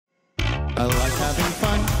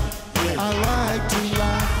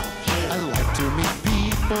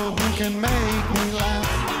can make me laugh.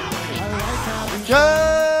 I like having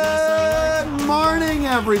Good morning,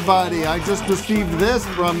 everybody. I just received this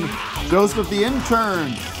from Joseph the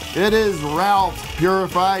intern. It is Ralph's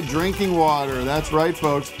Purified Drinking Water. That's right,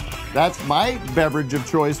 folks. That's my beverage of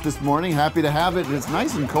choice this morning. Happy to have it. It's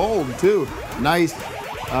nice and cold, too. Nice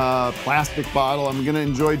plastic bottle. I'm going to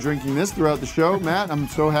enjoy drinking this throughout the show. Matt, I'm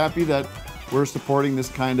so happy that we're supporting this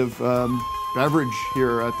kind of beverage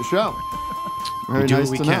here at the show. Very nice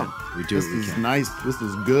to know. We do this what we is can. Nice. This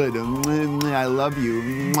is good. I love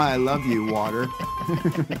you. I love you, water.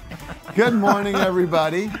 Good morning,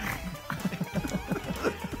 everybody.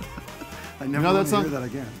 I never want to hear that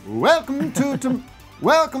again. Welcome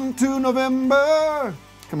to November.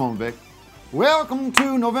 Come on, Vic. Welcome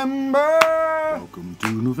to November. Welcome to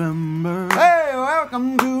November. Hey,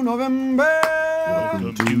 welcome to November.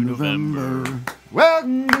 Welcome to November.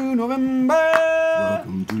 Welcome to November.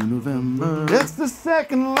 Welcome to November. It's the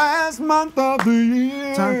second last month of the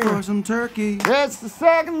year. Time for some turkey. It's the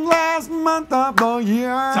second last month of the year.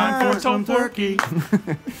 Time for some turkey.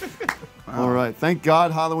 All right. Thank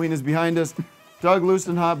God Halloween is behind us. Doug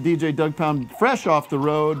Loosenhop, DJ Douggpound, fresh off the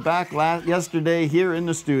road, back yesterday here in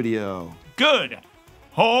the studio. Good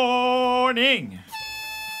morning.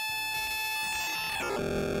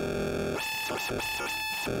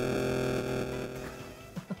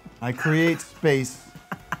 I create space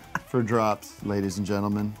for drops, ladies and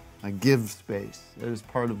gentlemen. I give space. That is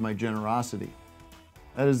part of my generosity.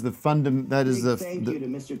 That is the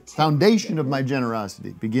foundation of my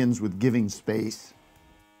generosity. Begins with giving space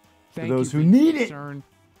for those who need it.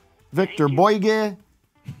 Victor Boyge.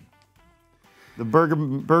 The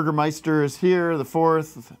Burgermeister is here, the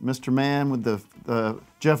fourth. Mr. Man with the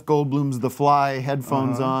Jeff Goldblum's The Fly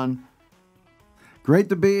headphones on. Great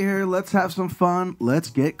to be here. Let's have some fun.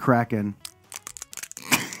 Let's get cracking.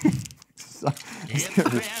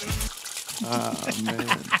 Oh, man.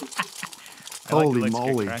 Holy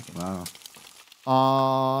moly.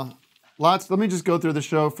 Wow. Let me just go through the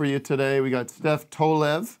show for you today. We got Steph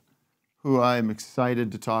Tolev, who I am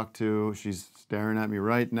excited to talk to. She's staring at me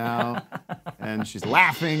right now, and she's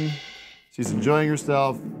laughing. She's enjoying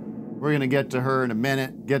herself. We're going to get to her in a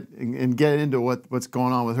minute, get into what's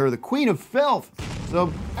going on with her, the Queen of Filth.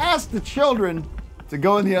 So ask the children to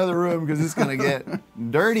go in the other room because it's going to get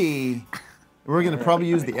dirty. We're going to probably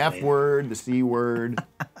use the F word, the C word,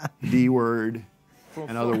 D word,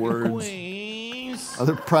 and other words,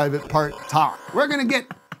 other private part talk. We're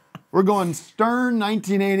going stern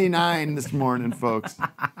 1989 this morning, folks.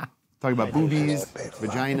 Talking about boobies,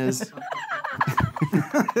 vaginas.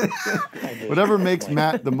 Whatever makes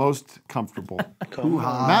Matt the most comfortable.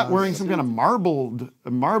 Matt wearing some kind of marbled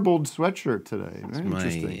sweatshirt today. Very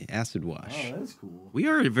interesting. My acid wash. Oh, that's cool. We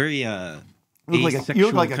are a very You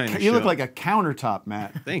look like a countertop,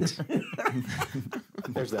 Matt. Thanks.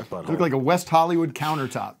 There's that butthole. You look like a West Hollywood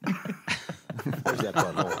countertop. There's that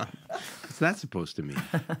butthole. What's that supposed to mean?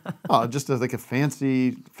 Oh, just like a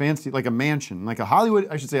fancy, like a mansion, like a Hollywood.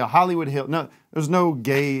 I should say a Hollywood hill. No, there's no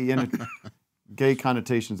gay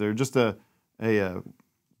connotations there. Just a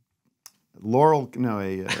Laurel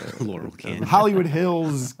candy. Hollywood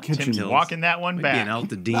Hills kitchen. Tim's walking that one Might back. be an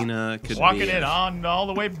Altadena. Could Walking be it on all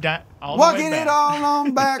the way down. Walking it all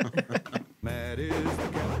on back.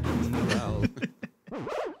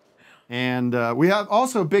 And we have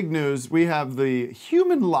also big news. We have the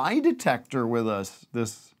Human Lie Detector with us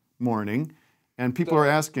this morning. And people are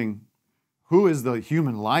asking, who is the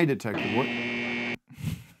Human Lie Detector?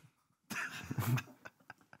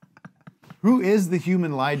 Who is the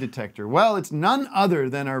Human Lie Detector? Well, it's none other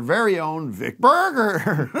than our very own Vic Berger.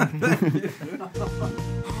 Happy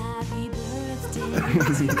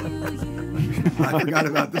birthday to you. I forgot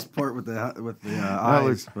about this part with the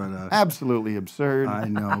eyes, but Absolutely absurd. I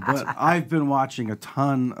know. But I've been watching a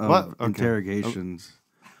ton of interrogations.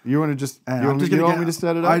 You want to just? And You I'm want just me gonna to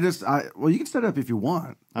set it up? Well, you can set it up if you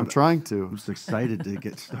want. I'm trying to. I'm just excited to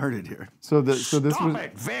get started here. So this was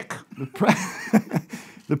Vic.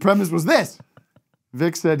 the premise was this.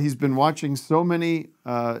 Vic said he's been watching so many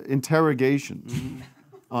interrogations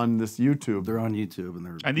on this YouTube. They're on YouTube,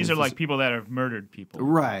 And these are like people that have murdered people.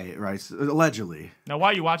 right, allegedly. Now,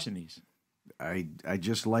 why are you watching these? I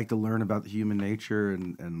just like to learn about human nature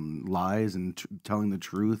and lies and telling the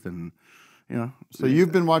truth and So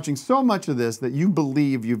you've been watching so much of this that you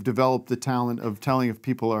believe you've developed the talent of telling if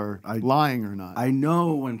people are lying or not. I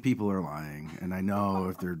know when people are lying, and I know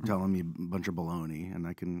if they're telling me a bunch of baloney, and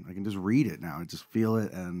I can just read it now. I just feel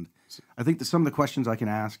it, and I think that some of the questions I can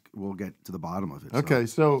ask will get to the bottom of it. Okay,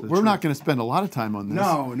 so we're not going to spend a lot of time on this.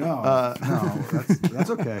 No, that's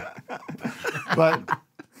okay. But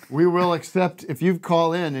We will accept if you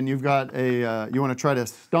call in and you've got a you want to try to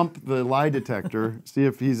stump the lie detector, see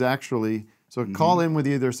if he's actually. So call in with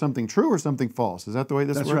either something true or something false. Is that the way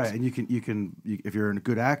this works? That's right. And you can if you're a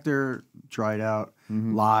good actor, try it out.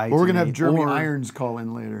 Lie. Or we're to gonna me, have Jeremy or- Irons call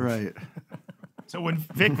in later. Right. So when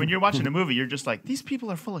Vic, when you're watching a movie, you're just like, these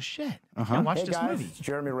people are full of shit. I can't watch Hey this guys, movie. it's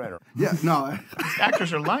Jeremy Renner. Yeah. No. These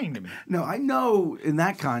actors are lying to me. No. I know in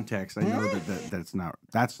that context, I know that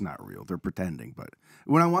that's not real. They're pretending. But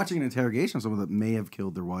when I'm watching an interrogation of someone that may have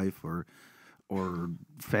killed their wife or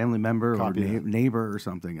family member Copy or that. neighbor or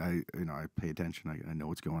something, I pay attention. I know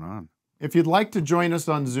what's going on. If you'd like to join us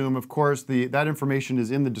on Zoom, of course, that information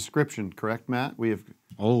is in the description. Correct, Matt? We have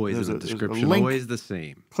Always There's in a- the there's a description, link. always the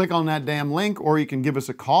same. click on that damn link, or you can give us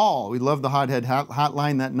a call. We love the Hothead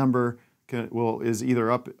hotline. That number is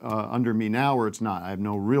either up under me now or it's not. I have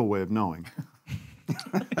no real way of knowing.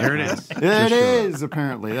 There it is. It is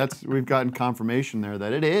apparently. We've gotten confirmation there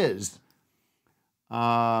that it is.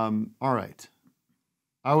 All right.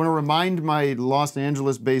 I want to remind my Los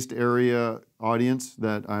Angeles-based area audience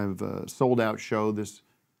that I've a sold-out show this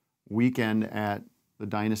weekend at the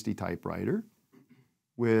Dynasty Typewriter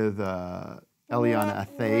with Eliana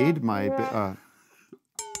Athaide.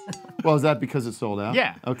 Well, is that because it's sold out?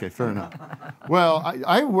 Yeah. Okay, fair enough. Well,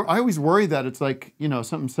 I always worry that it's like,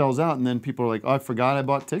 something sells out and then people are like, oh, I forgot I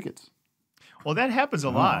bought tickets. Well, that happens a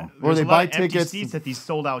lot. Or There's they a lot buy of empty tickets. seats at these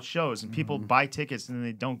sold out shows, and people buy tickets and then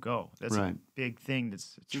they don't go. That's Right. a big thing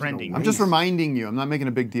that's trending. I'm just reminding you. I'm not making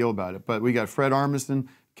a big deal about it, but we got Fred Armisen,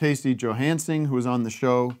 Casey Johansson, who was on the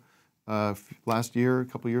show last year, a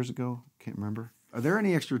couple years ago. Can't remember. Are there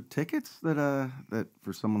any extra tickets that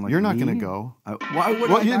for someone like You're not me? going to go. Why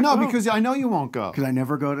would Well, I not go? because I know you won't go. Because I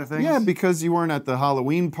never go to things. Yeah, because you weren't at the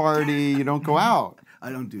Halloween party. You don't go out. I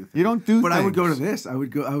don't do things. You don't do But things. I would go to this. I would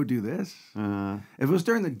do this. If it was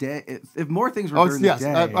during the day, if more things were Oh, during yes. the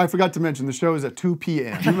day. I forgot to mention the show is at 2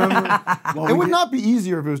 p.m. remember? Well, It we would did- not be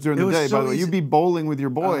easier if it was during It the was day, so by the way. easy. You'd be bowling with your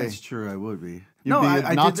Oh, boy. that's true. I would be. You'd be at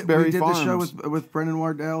I Knott's did. Berry We did the show Farms. with Brendan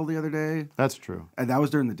Wardell the other day, That's true. and that was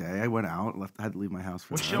during the day. I went out. I had to leave my house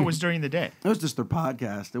for What that. show was during the day? It was just their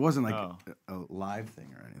podcast. It wasn't like Oh. a live thing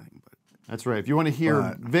or anything. But That's right. If you want to hear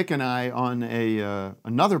But- Vic and I on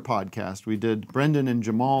another podcast, we did Brendan and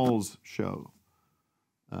Jamal's show.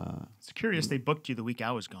 It's curious they booked you the week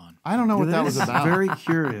I was gone. I don't know what that was It's about. Very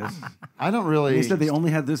curious. I don't really. They said they only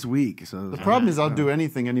had this week, so The problem is I'll do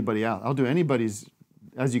anything anybody else. I'll do anybody's,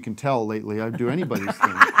 as you can tell lately, I'll do anybody's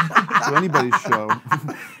thing. Do anybody's show.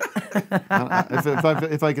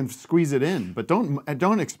 if I can squeeze it in. But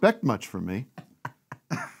don't expect much from me.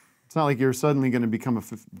 It's not like you're suddenly going to become a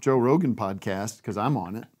Joe Rogan podcast because I'm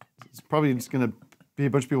on it. It's probably just going to be a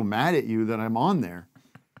bunch of people mad at you that I'm on there.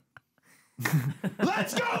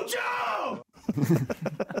 Let's go, Joe!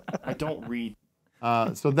 I don't read.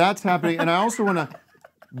 So that's happening. And I also want to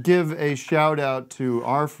give a shout out to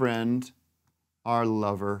our friend, our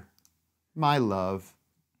lover, my love,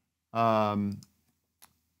 John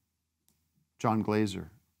Glazer.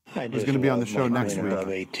 Who's going to be on the show next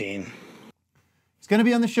week. He's going to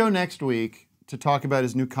be on the show next week to talk about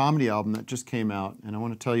his new comedy album that just came out, and I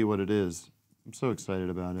want to tell you what it is. I'm so excited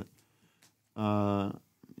about it.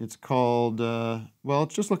 It's called,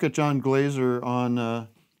 just look at John Glazer on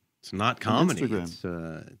It's not comedy.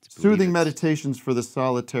 Instagram. It's Soothing Meditations for the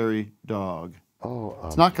Solitary Dog.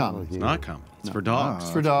 It's not comedy. It's not comedy. It's for dogs.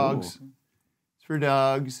 It's for dogs. It's for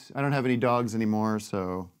dogs. I don't have any dogs anymore,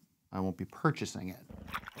 so I won't be purchasing it.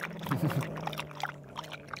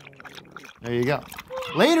 There you go.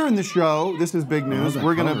 Later in the show, this is big news.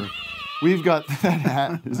 We've got that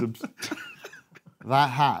hat. That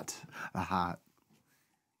hat. a hot.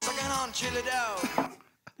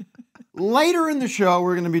 Later in the show,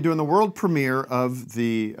 we're going to be doing the world premiere of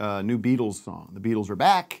the new Beatles song. The Beatles are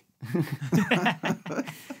back.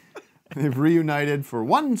 They've reunited for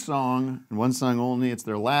one song, and one song only. It's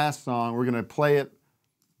their last song. We're going to play it.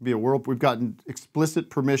 We've gotten explicit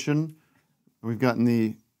permission. We've gotten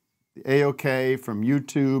the A-OK from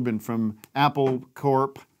YouTube and from Apple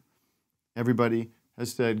Corp. Everybody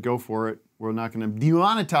has said, go for it. We're not going to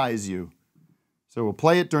demonetize you. So we'll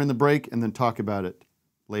play it during the break and then talk about it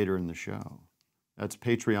later in the show. That's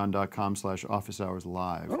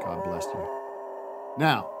patreon.com/officehourslive. God bless you.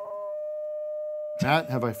 Now, Matt,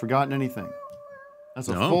 have I forgotten anything? That's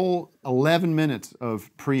a No. full 11 minutes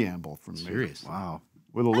of preamble from me. Serious. Wow.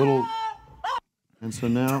 With a little... And so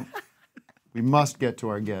now we must get to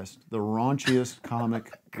our guest, the raunchiest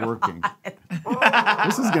comic working.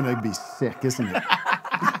 This is going to be sick, isn't it?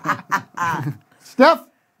 Steph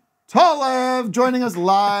Tolev joining us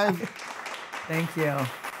live. Thank you.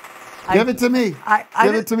 Give it to me.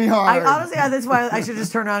 Give it to me hard. Honestly, that's why I should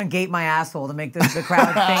just turn around and gate my asshole to make the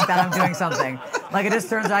crowd think that I'm doing something. Like it just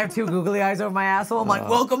turns out I have two googly eyes over my asshole. I'm like,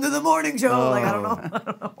 welcome to the morning show. Like I don't know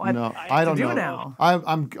what I don't to do know. now.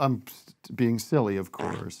 I'm being silly, of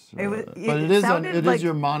course. But it sounded is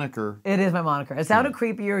your moniker. It is my moniker. It sounded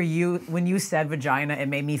creepier when you said vagina. It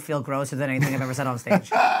made me feel grosser than anything I've ever said on stage.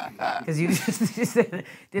 Because you just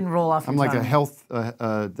didn't roll off. I'm like a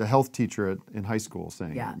health teacher in high school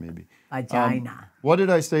saying it, maybe. Vagina. What did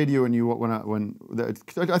I say to you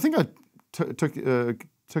I think I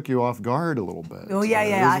took you off guard a little bit. Oh yeah.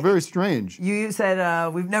 It was very strange. You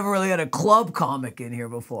said we've never really had a club comic in here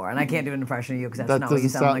before, and I can't do an impression of you because that's not what you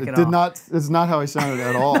sound like at all. It's not how I sounded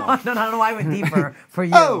at all. No, I don't know why I went deeper for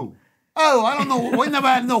you. Oh, I don't know. We never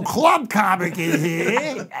had no club comic in here.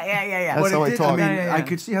 Yeah. That's how I talk. I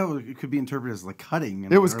could see how it could be interpreted as like cutting.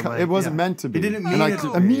 It wasn't meant to be. It didn't mean and I it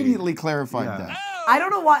to be. immediately clarified that. I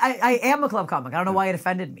don't know why. I am a club comic. I don't know why it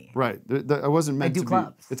offended me. Right. I wasn't meant to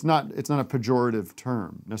clubs. be. It's not a pejorative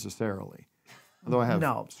term necessarily. Although I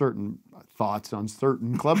have certain thoughts on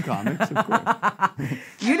certain club comics, of course.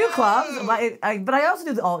 You do clubs, but I also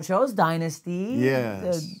do the alt shows, Dynasty.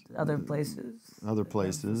 Yes. Other places. Other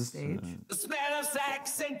places. Stage. The smell of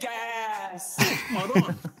sex and gas.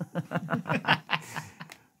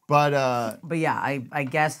 But yeah, I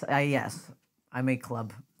guess yes, I'm a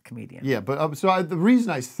club comedian. Yeah, but the reason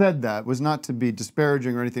I said that was not to be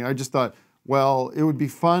disparaging or anything. I just thought, well, it would be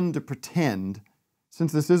fun to pretend,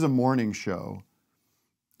 since this is a morning show,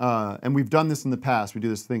 and we've done this in the past. We do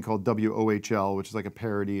this thing called WOHL, which is like a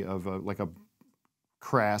parody of a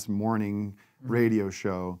crass morning radio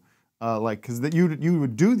show. Because you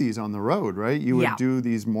would do these on the road, right? You would do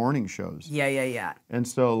these morning shows. Yeah. And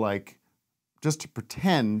so, just to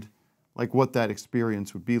pretend, what that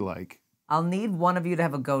experience would be like. I'll need one of you to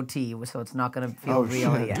have a goatee, so it's not going to feel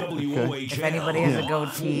real yet. If anybody has a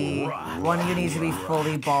goatee, one of you needs to be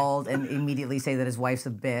fully bald and immediately say that his wife's a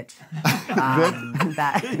bitch.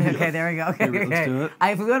 Okay, there we go. Okay. Let's do it.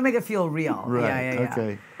 If we want to make it feel real. Right. Yeah.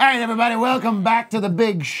 Okay. All right, everybody, welcome back to the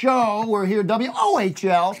big show. We're here,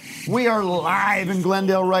 WOHL. We are live in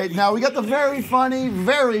Glendale right now. We got the very funny,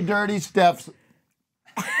 very dirty Steph's.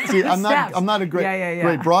 See, I'm not a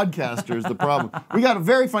great broadcaster is the problem. We got a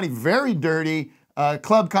very funny, very dirty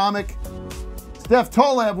club comic, Steph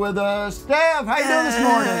Tolev with us. Steph, how you doing this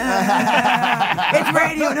morning? It's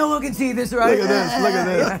radio, no one can see this, right? Look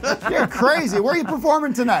at this. You're crazy. Where are you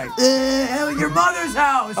performing tonight? Your mother's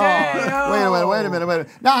house. Wait a minute.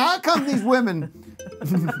 Now, how come these women...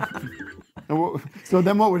 So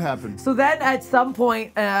then what would happen? So then at some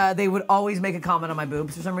point, they would always make a comment on my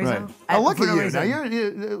boobs for some reason. Right. Look at you.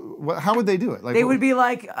 Now, how would they do it? They would be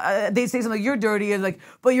like, they'd say something like, you're dirty, and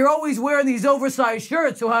but you're always wearing these oversized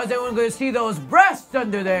shirts, so how's anyone going to see those breasts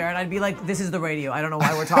under there? And I'd be like, this is the radio. I don't know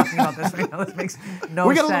why we're talking about this right now. This makes no sense.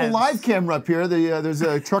 We got a little live camera up here. There's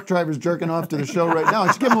truck drivers jerking off to the show right now.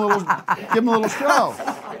 Let's give them a little show.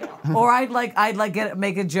 Or I'd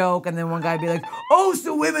make a joke, and then one guy'd be like, "Oh,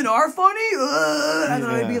 so women are funny?" And then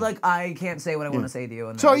I'd be like, "I can't say what I want to say to you."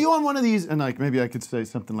 And so are you on one of these? And maybe I could say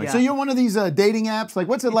something like, "So you're on one of these dating apps?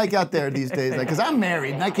 What's it like out there these days? Because I'm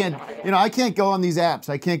married and I can't go on these apps.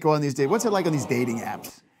 I can't go on these dates. What's it like on these dating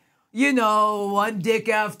apps?" One dick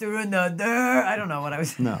after another. I don't know what I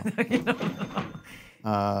was. No.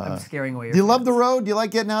 I'm scaring away your Do you love friends. the road? Do you like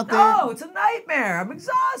getting out there? No, it's a nightmare. I'm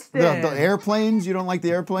exhausted. The airplanes? You don't like the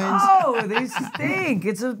airplanes? No, they stink.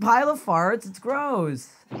 It's a pile of farts. It's gross.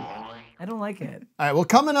 I don't like it. All right, well,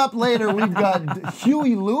 coming up later, we've got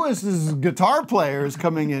Huey Lewis's guitar players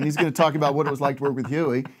coming in. He's going to talk about what it was like to work with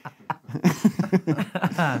Huey.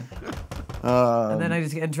 And then I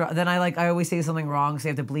just get in trouble. Then I always say something wrong, so they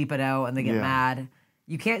have to bleep it out, and they get mad.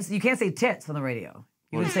 You can't say tits on the radio.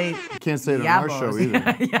 You would say. You can't say it on our show either.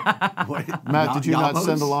 Matt, did you not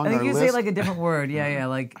send along our list? I think you say a different word. Yeah.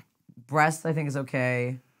 Like breasts, I think is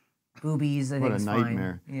okay. Boobies, I think is fine. What a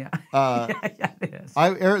nightmare. Yeah. Yeah,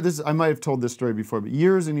 it is. I might have told this story before, but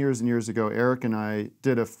years and years and years ago, Eric and I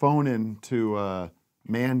did a phone-in to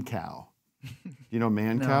Man Cow. You know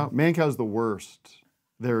Man Cow? Man Cow's the worst.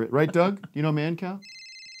 Right, Doug? You know Man Cow?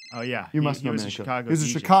 Oh, yeah. You must know Man Cow. He was a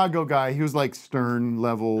Chicago guy. He was like Stern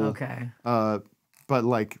level. Okay. But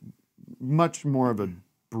much more of a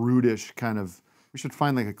brutish kind of. We should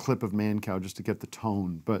find a clip of Man Cow just to get the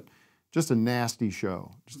tone. But just a nasty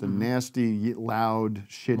show. Just a nasty, loud,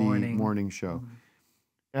 shitty morning show.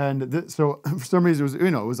 And so for some reason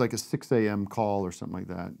it was like a 6 a.m. call or something like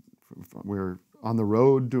that. We were on the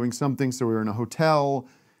road doing something, so we were in a hotel.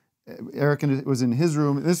 Eric was in his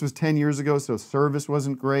room. This was 10 years ago, so service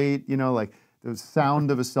wasn't great. The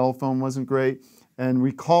sound of a cell phone wasn't great. and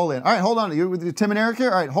we call in. All right, hold on. You with Tim and Eric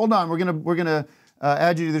here? All right, hold on. We're gonna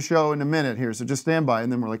add you to the show in a minute here, so just stand by.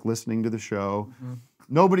 And then we're like listening to the show.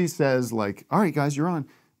 Nobody says like, all right, guys, you're on.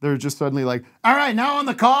 They're just suddenly like, all right, now on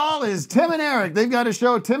the call is Tim and Eric. They've got a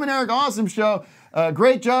show. Tim and Eric, awesome show.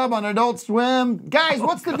 Great job on Adult Swim. Guys,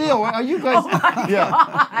 what's the deal? Are you guys?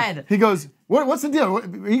 God. He goes, what's the deal?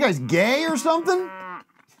 Are you guys gay or something?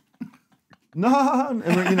 No.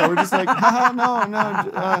 And we're just like,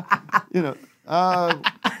 no. Oh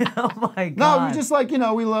my God. No, we just like,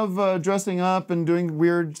 we love dressing up and doing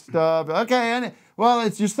weird stuff. Okay, and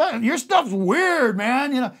it's your stuff. Your stuff's weird,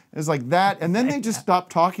 man. It's like that. And then they just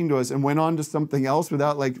stopped talking to us and went on to something else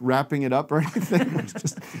without like wrapping it up or anything. It's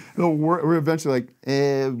just, we're eventually like,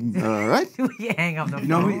 all right. We hang up the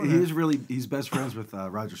phone. He's best friends with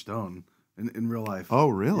Roger Stone in real life. Oh,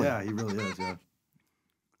 really? Yeah, he really is, yeah.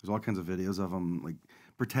 There's all kinds of videos of him like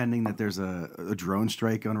pretending that there's a drone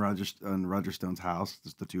strike on Roger Stone's house.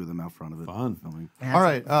 Just the two of them out front of it. Fun. Filming. All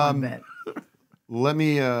right. Let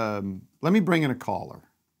me bring in a caller,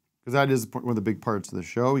 because that is one of the big parts of the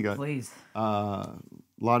show. We got Please. A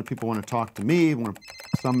lot of people want to talk to me.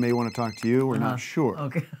 Some may want to talk to you. We're not sure.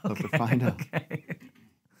 Okay. We'll have to find out. Okay.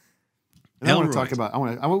 And I want to talk about.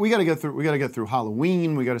 We got to get through. We got to get through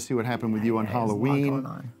Halloween. We got to see what happened with you on Halloween. There's a lot going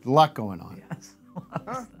on. A lot going on. Yes.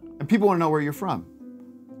 And people want to know where you're from.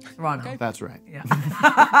 Toronto. That's right.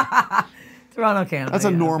 Yeah. Toronto, Canada. That's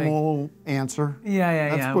a normal answer.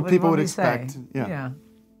 Yeah. That's what people would we expect. say. Yeah.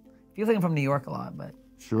 People think I'm from New York a lot, but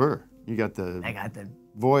Sure. You got the I got the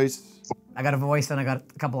voice. I got a voice and I got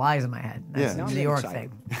a couple eyes in my head. That's Yeah. a New York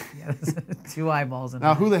thing. Yeah, two eyeballs. In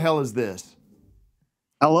Now, my who head. the hell is this?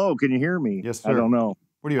 Hello, can you hear me? Yes, sir. I don't know.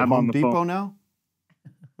 What are you at I'm Home on the Depot phone. now?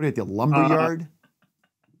 What are you at the lumber yard?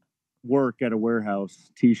 Work at a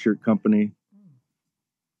warehouse T-shirt company.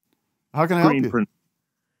 How can I help Screen you? print.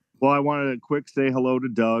 Well, I wanted to quick say hello to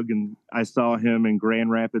Doug, and I saw him in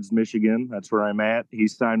Grand Rapids, Michigan. That's where I'm at. He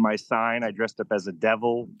signed my sign. I dressed up as a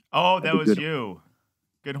devil. Oh, that was Good. you.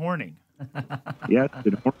 Good horning. Yeah.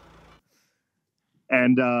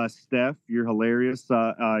 And Steph, you're hilarious.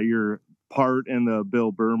 Your part in the Bill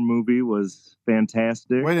Burr movie was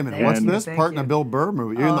fantastic. Wait a minute. Thank What's you, this? thank Part in you. a Bill Burr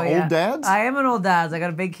movie? You're in the yeah. Old Dads? I am an Old Dads. I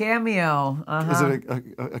got a big cameo. Is it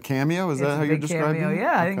a cameo? Is It's that a how you're big describing cameo. it?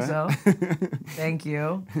 Yeah, I think Okay. Thank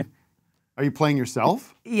you. Are you playing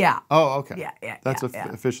yourself? Yeah. Oh, okay. Yeah. That's yeah.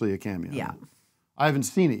 officially a cameo. Yeah. I haven't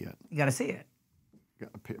seen it yet. You got to see it.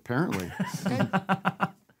 Apparently.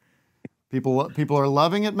 People are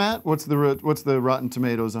loving it, Matt. What's the Rotten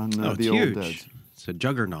Tomatoes on Oh, it's the Old huge. Dads? It's a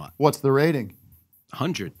juggernaut. What's the rating?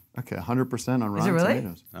 100. Okay, 100% on Rotten really?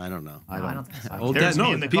 Tomatoes. I don't know. No, I don't think so. Old There's Dad. me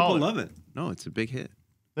No, in the people caller. love it. No, it's a big hit.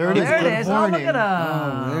 There it is. There it Good is. Oh, look morning. at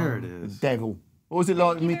Oh, there it The is. devil. What was it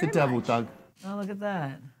like to meet the devil, Doug? Oh, look at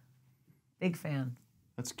that. Big fan.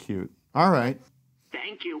 That's cute. All right.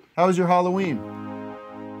 Thank you. How was your Halloween?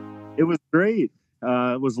 It was great.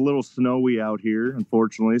 It was a little snowy out here,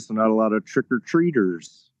 unfortunately, so not a lot of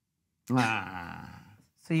trick-or-treaters. Ah.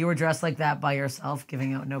 So you were dressed like that by yourself,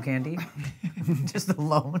 giving out no candy? Just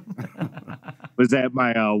alone? Was at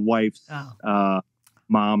my wife's Oh.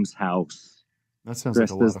 mom's house. That sounds like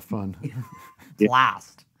a lot of fun.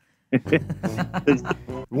 Blast.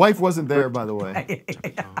 Wife wasn't there, by the way.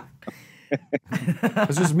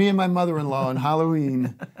 It's just me and my mother-in-law on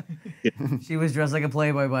Halloween, She was dressed like a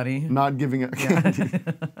Playboy bunny. not giving out candy.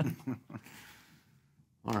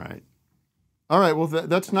 All right. All right. Well,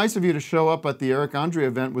 that's nice of you to show up at the Eric Andre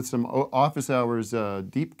event with some office hours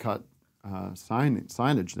deep cut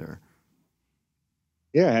signage there.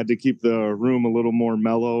 Yeah, I had to keep the room a little more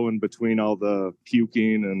mellow in between all the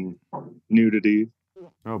puking and nudity.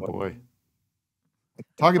 Oh boy.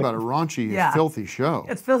 Talk about a raunchy, Yeah. filthy show.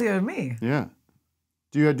 It's filthier than me. Yeah.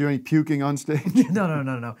 Do you do any puking on stage?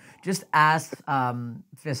 No. Just ass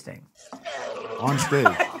fisting. On stage.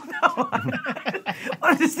 I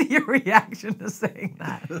wanted to see your reaction to saying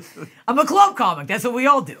that. I'm a club comic. That's what we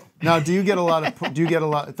all do. Now, do you get a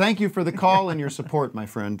lot? Thank you for the call and your support, my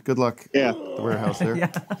friend. Good luck. Yeah. At the warehouse there.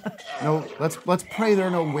 Yeah. No, let's pray there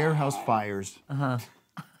are no warehouse fires.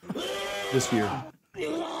 This year.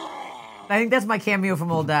 I think that's my cameo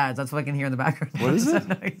from Old Dads. That's what I can hear in the background. What is it?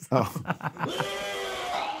 Nice. Oh.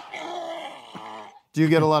 Do you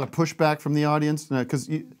get a lot of pushback from the audience? Because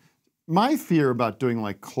my fear about doing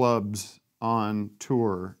like clubs on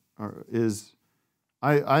tour is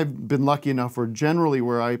I've been lucky enough where generally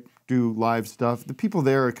where I do live stuff, the people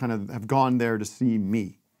there are kind of have gone there to see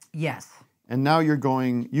me. Yes. And now you go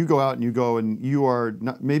out and you are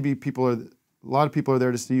not, maybe people are lot of people are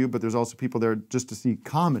there to see you, but there's also people there just to see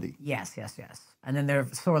comedy. Yes. And then they're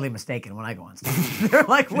sorely mistaken when I go on stage. They're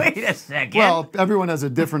like, wait a second. Well, everyone has a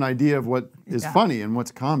different idea of what is funny and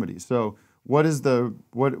what's comedy. So what is the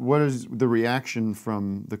reaction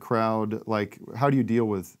from the crowd? Like, how do you deal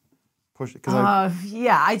with push?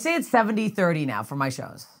 Yeah, I'd say it's 70-30 now for my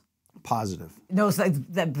shows. Positive. No, it's like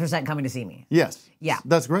that percent coming to see me. Yes. Yeah.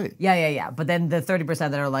 That's great. Yeah. But then the 30%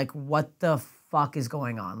 that are like, what the fuck is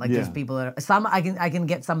going on? Like, there's people that are, some I can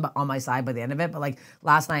get some on my side by the end of it. But like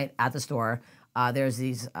last night at the store, there's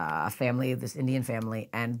these family, this Indian family,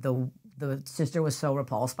 and the sister was so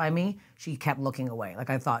repulsed by me, she kept looking away.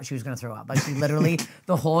 Like I thought she was gonna throw up. Like she literally,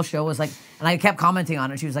 the whole show was like, and I kept commenting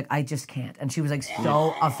on it. She was like, I just can't. And she was like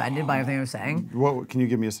so offended by everything I was saying. What can you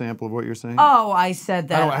give me a sample of what you're saying? Oh, I said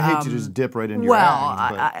that. I hate to just dip right into your well,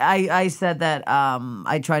 act, but- I said that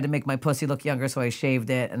I tried to make my pussy look younger, so I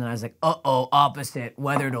shaved it, and then I was like, opposite,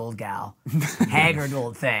 weathered old gal, haggard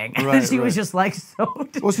old thing. Right, And she was right. just like so.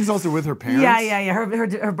 Well, she's also with her parents. Yeah.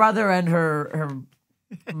 Her brother and her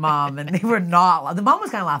mom, and they were not. The mom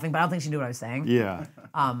was kind of laughing, but I don't think she knew what I was saying. Yeah.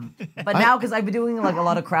 But now, because I've been doing like a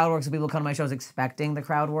lot of crowd work, so people come to my shows expecting the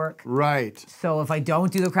crowd work. Right. So if I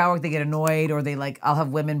don't do the crowd work, they get annoyed, or they like, I'll have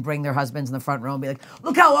women bring their husbands in the front row and be like,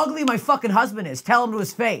 "Look how ugly my fucking husband is. Tell him to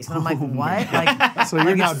his face." And I'm like, "What?" Like, So you're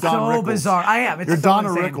like, now it's Don so Rickles. bizarre. I am. It's You're so Donna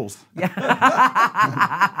insane. Rickles.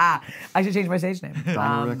 I should change my stage name.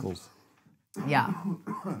 Donna Rickles. Yeah,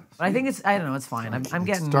 but I think it's. I don't know. It's fine. I'm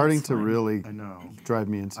getting Starting it's to fine. really I know. drive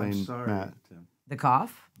me I'm insane, sorry, Matt. Tim. The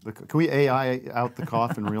cough. Can we AI out the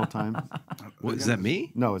cough in real time? What, is that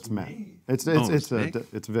me? No, it's Matt. It's Vic?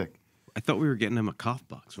 it's Vic. I thought we were getting him a cough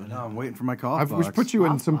box. No, I'm waiting for my cough We should box. put you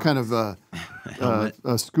in some kind of a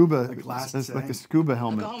scuba, glass like a thing? scuba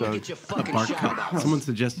helmet. Doug. Someone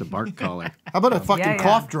suggests a bark collar. How about a fucking Yeah.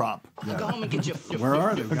 cough drop? Where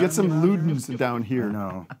are they? Get some Ludens down here.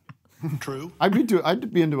 No. True. I'd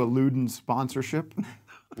be into a Luden sponsorship.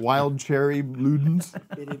 Wild cherry Ludens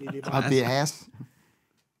out the ass.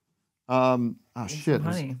 Oh shit! I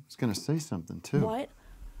honey. was gonna say something too. What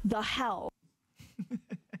the hell?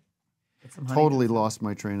 Get some honey. Totally lost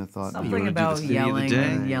my train of thought. Something wanna do the about city of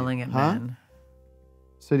the yelling day? at Huh? men.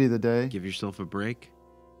 City of the day. Give yourself a break.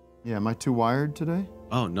 Yeah, am I too wired today?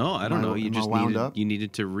 Oh no, I don't Am I- know. You am I just wound needed up? you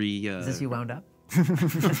needed to Is this you wound up?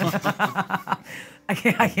 I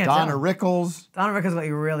can't Donna tell. Rickles. Donna Rickles got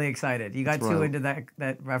you really excited. You got That's too right. into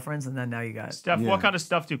that reference, and then now you got. Steph, Yeah. what kind of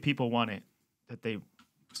stuff do people want it?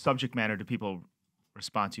 Subject matter do people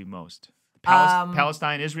respond to most?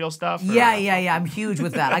 Palestine, Israel stuff? or- Yeah. I'm huge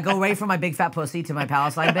with that. I go right from my big fat pussy to my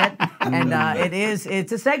Palestine bit, and it's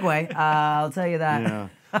a segue. I'll tell you that. Yeah.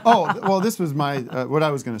 Oh, well, this was my what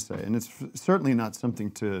I was going to say, and it's certainly not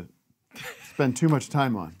something to spend too much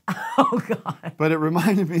time on. Oh God. But it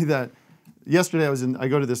reminded me that yesterday I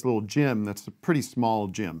go to this little gym that's a pretty small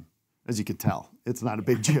gym, as you could tell. It's not a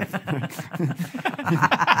big gym.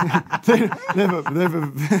 they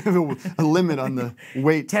have a limit on the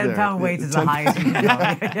weights. 10-pound weights is the 10 highest you can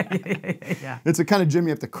go. Yeah. It's a kind of gym you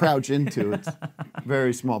have to crouch into. It's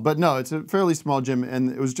very small. But no, it's a fairly small gym, and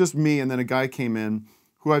it was just me, and then a guy came in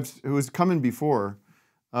who was coming before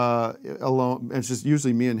alone. It's just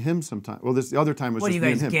usually me and him sometimes. Well, the other time was What are just you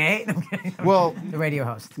me and guys him. gay? Well, The radio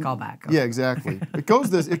host. Call back. yeah, exactly. It goes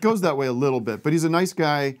that way a little bit, but he's a nice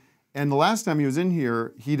guy. And the last time he was in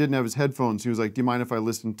here, he didn't have his headphones. He was like, "Do you mind if I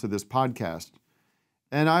listen to this podcast?"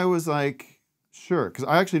 And I was like, "Sure," because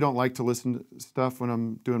I actually don't like to listen to stuff when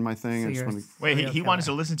I'm doing my thing. So I just you're wanna- Wait, serial he wanted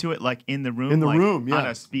killer. to listen to it like in the room? In the like, room, yeah. On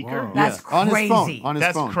a speaker? Whoa. That's on his phone. crazy. On his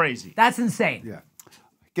That's phone. crazy. That's insane.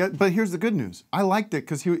 Yeah. But here's the good news. I liked it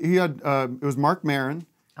because he had it was Mark Maron,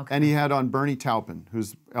 Okay. and he had on Bernie Taupin,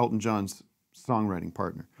 who's Elton John's songwriting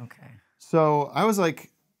partner. Okay. So I was like,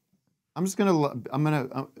 I'm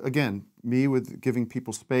gonna again, me with giving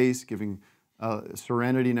people space, giving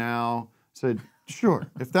serenity now. Said, sure,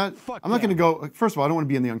 if that, I'm not gonna go. First of all, I don't want to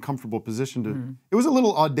be in the uncomfortable position to. It was a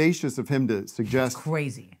little audacious of him to suggest.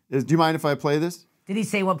 Crazy. Do you mind if I play this? Did he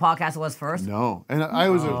say what podcast it was first? No, and I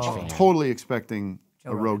was totally expecting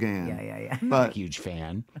a Rogan. Yeah. But Huge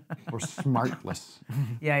fan. or Smartless.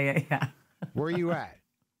 Yeah. Where are you at?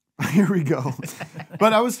 Here we go.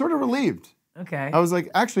 But I was sort of relieved. Okay. I was like,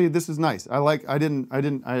 actually, this is nice. I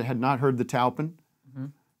had not heard the Taupin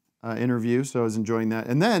interview, so I was enjoying that.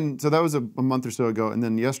 And then, so that was a month or so ago. And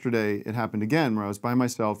then yesterday, it happened again where I was by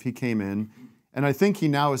myself. He came in, and I think he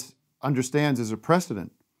now understands as a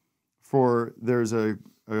precedent for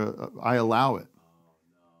I allow it.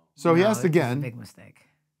 So he No, asked this is a again. big mistake.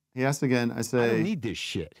 He asked again. I I don't say, need this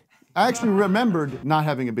shit. I actually remembered not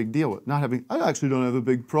having a big deal with, I actually don't have a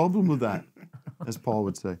big problem with that, as Paul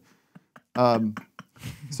would say.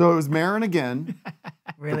 So it was Marin again.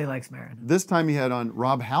 Really likes Marin. This time he had on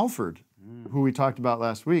Rob Halford, who we talked about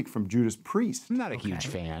last week from Judas Priest. I'm not a huge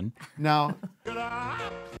fan. Now,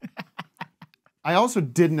 I also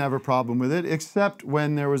didn't have a problem with it, except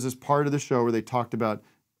when there was this part of the show where they talked about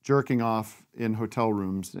jerking off in hotel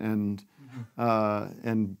rooms and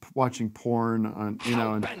watching porn on, you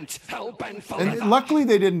know, and luckily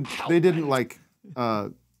they didn't like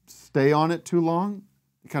stay on it too long.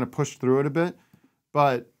 They kind of pushed through it a bit,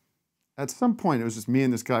 but at some point it was just me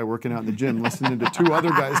and this guy working out in the gym listening to two other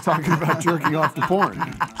guys talking about jerking off to porn.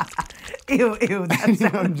 Ew, that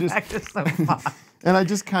sound effect is so fun. And I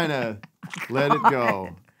just kind of let it go.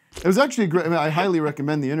 It was actually great. I mean, I highly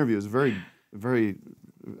recommend the interview. It was very,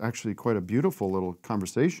 actually quite a beautiful little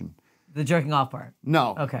conversation. The jerking off part.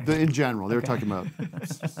 No. Okay. In general, they were talking about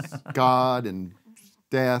God and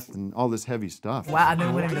death and all this heavy stuff. Wow, and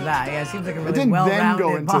then went into that. Yeah, it seems like a It really didn't then well-rounded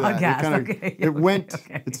go into podcast. that. It, kind of, Okay. it went.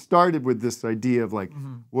 Okay. It started with this idea of like,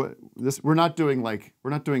 what this. We're not doing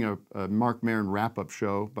a Mark Maron wrap-up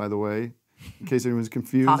show, by the way, in case anyone's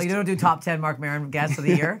confused. You don't do top 10 Mark Maron guests of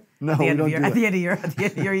the year? No, at the we end don't of do At that. the end of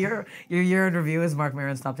your year in review is Mark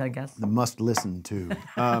Maron's top 10 guests? The must listen to.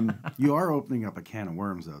 You are opening up a can of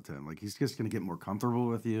worms, though, Tim. Like, he's just going to get more comfortable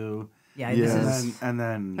with you. Yeah, Yeah. this is... And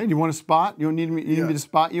then Hey, do you want a spot? You need me? You need me to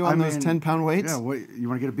spot you on those 10-pound weights? Yeah, what, you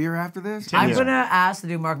want to get a beer after this? I'm Yeah. going to ask to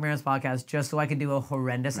do Mark Maron's podcast just so I can do a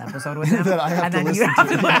horrendous episode with him. That I have and to then listen you have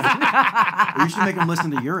to listen. You should make him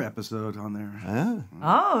listen to your episode on there.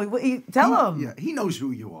 Ah, Tell him. Yeah, he knows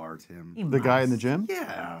who you are, Tim. He the guy in the must. gym?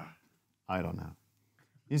 Yeah. I don't know.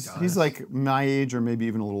 He's like my age or maybe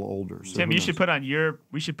even a little older. So Tim, who you knows? should put on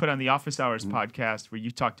we should put on the Office Hours podcast where you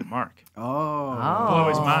talk to Mark. Oh. Blow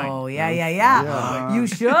his mind. Oh, yeah. You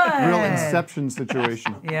should. real Inception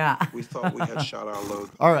situation. Yeah. We thought we had shot our load.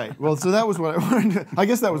 All right. Well, so that was what I wanted. I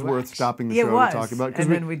guess that was worth stopping the It show was. to talk about And because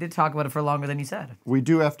then we did talk about it for longer than you said. we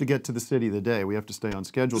do have to get to the city of the day. We have to stay on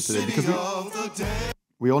schedule today because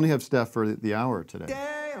we only have Steph for the hour today.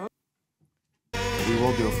 We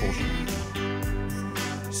will do a full show.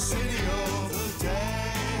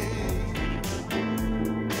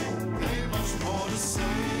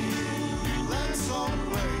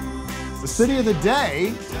 The city of the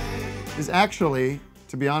day is actually,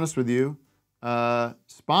 to be honest with you,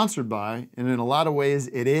 sponsored by, and in a lot of ways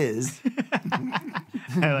it is.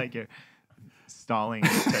 I like your stalling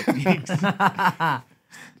techniques.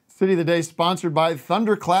 City of the Day sponsored by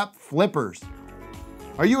Thunderclap Flippers.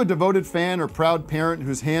 Are you a devoted fan or proud parent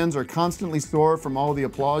whose hands are constantly sore from all the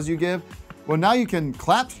applause you give? Well, now you can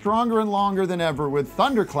clap stronger and longer than ever with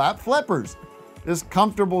Thunderclap Flippers. This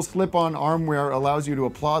comfortable slip-on armwear allows you to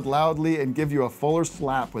applaud loudly and give you a fuller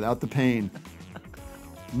slap without the pain.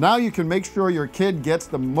 Now you can make sure your kid gets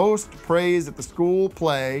the most praise at the school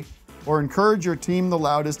play or encourage your team the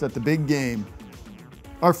loudest at the big game.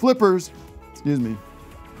 Our flippers, excuse me,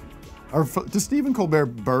 does Stephen Colbert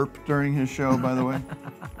burp during his show, by the way?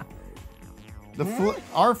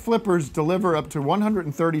 Our flippers deliver up to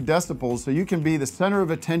 130 decibels so you can be the center of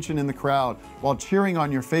attention in the crowd while cheering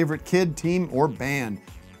on your favorite kid, team, or band.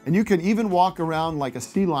 And you can even walk around like a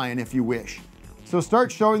sea lion if you wish. So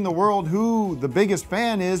start showing the world who the biggest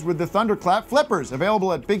fan is with the Thunderclap Flippers,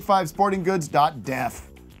 available at big5sportinggoods.def.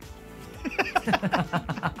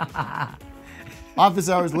 Office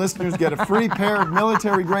Hours listeners get a free pair of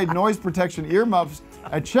military-grade noise protection earmuffs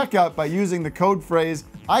at checkout by using the code phrase,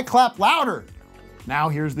 I clap louder. Now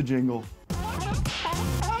here's the jingle.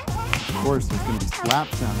 Of course, there's going to be slap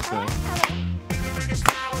sound effects.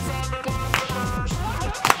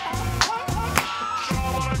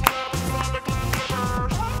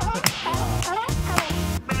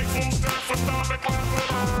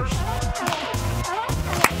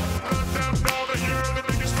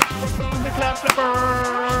 Thunderclap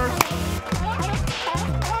Flippers.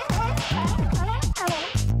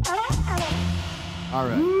 All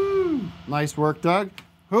right. Nice work, Doug.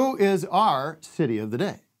 Who is our city of the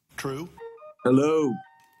day? True. Hello.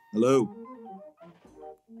 Hello.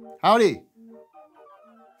 Howdy.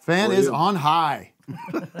 Fan How are is you? on high.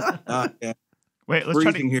 Yeah. Wait,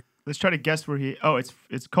 Freezing here. let's try to guess where he. Oh, it's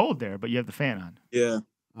cold there, but you have the fan on. Yeah.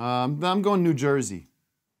 I'm going New Jersey.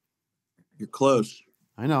 You're close.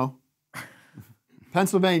 I know.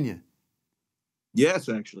 Pennsylvania. Yes,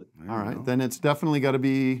 actually. All right. Then it's definitely got to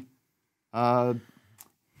be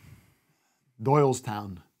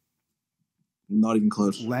Doylestown. Not even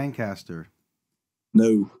close. Lancaster.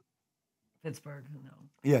 No. Pittsburgh, no.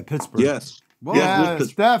 Yeah, Pittsburgh. Yes. Whoa. Yeah, Pittsburgh.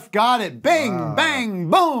 Steph got it. Bing, Wow. bang,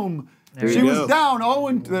 boom. There She you was go. down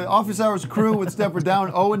 0 the Office Hours crew with Steph were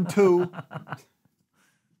down 0-2.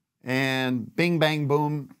 And bing, bang,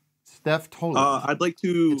 boom. Steph Tolev. I'd like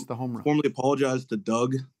to It's the home run. formally apologize to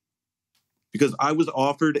Doug because I was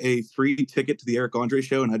offered a free ticket to the Eric Andre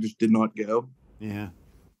show and I just did not go. Yeah.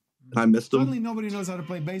 And I missed Suddenly him. nobody knows how to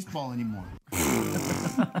play baseball anymore.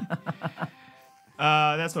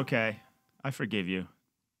 That's okay. I forgive you.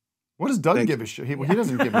 What does Doug Thanks. give a shit? He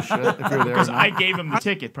doesn't give a shit if you're there. Because or I not. gave him the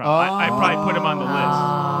ticket, probably. I probably put him on the list.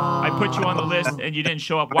 I put you on the list and you didn't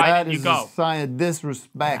show up. Why That didn't you is go? a sign of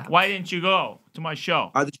disrespect. Why didn't you go to my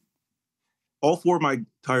show? All 4 of my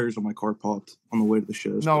tires on my car popped on the way to the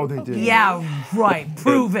show. No, they didn't. Yeah, right.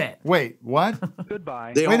 Prove it. Wait, what? They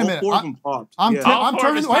Wait a all minute. 4 of them popped. I'm Yeah. All I'm four of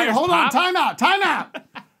turning. his Wait, tires hold on. popped? Time out. Time out.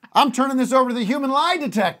 I'm turning this over to the Human Lie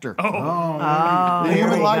Detector. Oh, The here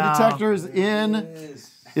Human we Lie go. Detector is in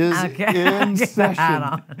Okay. in Get session. that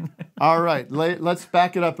on. All right, let's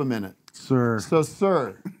back it up a minute. Sir. So,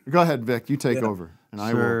 sir, go ahead, Vic. You take over, and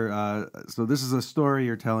I will. Sir, so this is a story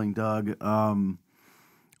you're telling Doug.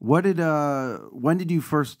 When did you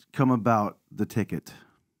first come about the ticket?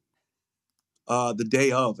 The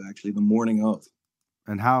day of, actually, the morning of.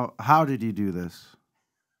 And how did you do this?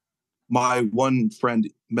 My one friend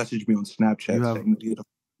messaged me on Snapchat You have- saying that he had a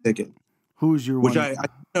ticket. Who's your Which one?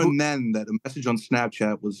 I know then that a message on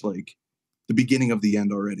Snapchat was like the beginning of the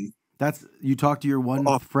end already. That's you talked to your one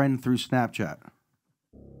friend through Snapchat.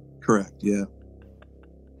 Correct, yeah.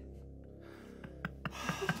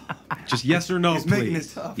 Just yes or no, He's making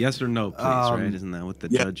please. it tough. Yes or no, please. Right? Isn't that what the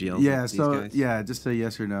yeah. judge yells? Yeah, at these so guys? yeah, just say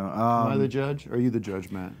yes or no. Am I the judge? Or are you the judge,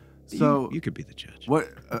 Matt? So you could be the judge. what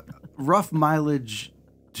rough mileage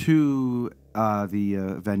to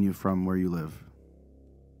the venue from where you live?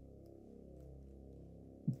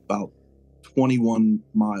 About 21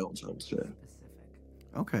 miles, I would say.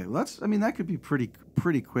 Okay, well that could be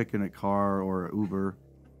pretty quick in a car or a Uber.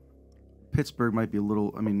 Pittsburgh might be a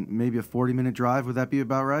little. Maybe a 40-minute drive. Would that be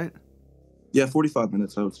about right? Yeah, 45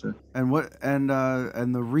 minutes, I would say. And what? And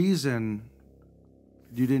the reason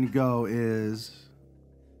you didn't go is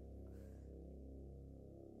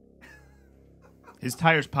His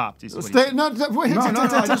tires popped. Is what he Stay, said. no, wait, no.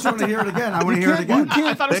 I just want to hear it again. I want to hear it again.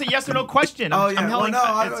 I thought it was a yes or no question. Oh I'm yeah, held-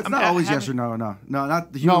 it's not always yes or no. No,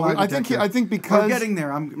 not the human lie I think detector. I think because we're getting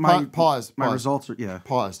there. pause. My results are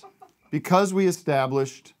Pause. Because we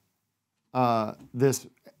established this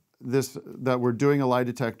that we're doing a lie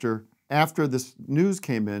detector after this news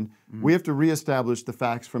came in, we have to reestablish the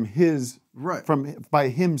facts from his by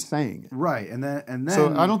him saying it. Right, and then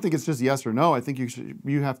So I don't think it's just yes or no. I think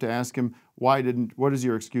you have to ask him what is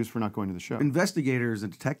your excuse for not going to the show? investigators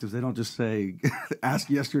and detectives, they don't just say ask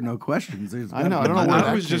yes or no questions. I know. I don't know where I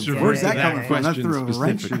that was just came from. referring to that that coming from? That question threw a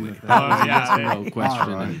wrench in specifically. it. That was a yeah, yes or no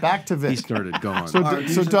question. and Back to Vic. He started going. So,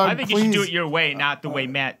 so Doug, I think please. you should do it your way, not the way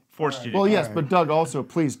Matt forced you to Well, do it. yes, but Doug, also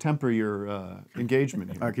please temper your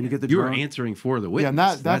engagement here. All right, can you get the you were drone? answering for the Yeah, witness. and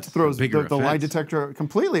that That's throws a bigger the lie offense. detector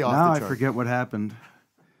completely off Now the I chart. forget what happened.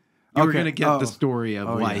 You were Okay, going to get oh. the story of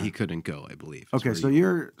Oh, why yeah. he couldn't go, I believe. is Okay,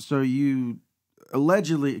 where so you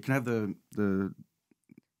allegedly can I have the You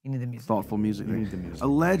need the music. thoughtful music. You thing? need the music.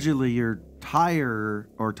 Allegedly, your tire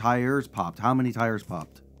or tires popped. How many tires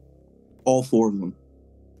popped? All 4 of them.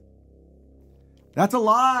 That's a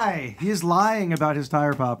lie. He is lying about his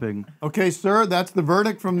tire popping. Okay, sir, that's the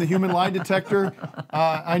verdict from the Human Lie Detector.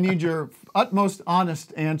 I need your utmost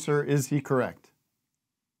honest answer. Is he correct?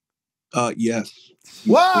 Yes.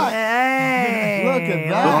 What? Hey, Look at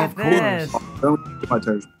that. Look at this. I don't get my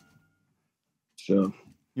tires. So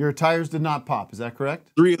Your tires did not pop. Is that correct?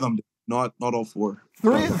 3 of them did, not all 4.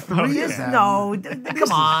 Three Three of them. No,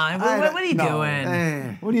 come on. What are you no. doing?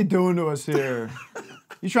 Hey. What are you doing to us here?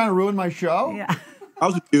 You trying to ruin my show? Yeah. I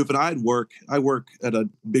was a goof and I had work. I work at a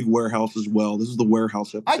big warehouse as well. This is the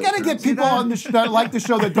warehouse episode. I gotta get people on the that like the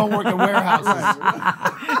show that don't work at warehouses.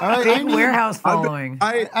 All right, Big warehouse following.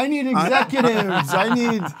 I need executives. I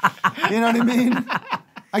need, you know what I mean?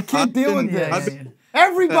 I can't deal with this. yeah.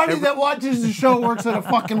 Everybody that watches the show works at a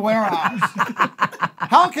fucking warehouse.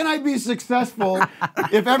 How can I be successful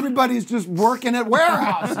if everybody's just working at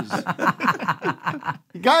warehouses?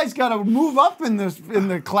 You guys got to move up in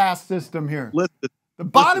the class system here. Listen, The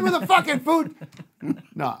bottom of the fucking food.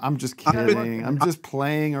 No, I'm just kidding. I'm just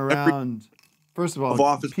playing around. First of all,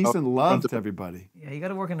 office peace and love front to everybody. Yeah, you got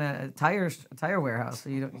to work in a tire warehouse so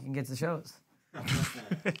you can get to shows.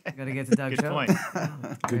 You got to get to Doug's Good show. point.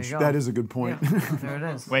 There you go. That is a good point. Yeah, there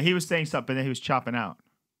it is. Wait, he was saying something, then he was chopping out.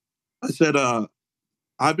 I said,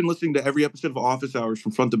 I've been listening to every episode of Office Hours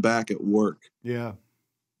from front to back at work. Yeah.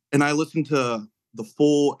 And I listened to the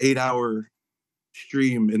full 8-hour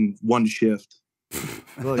stream in one shift.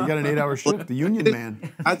 Well, you got an 8-hour shift, the union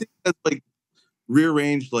man. I think that's like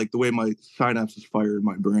rearranged like the way my synapses fire in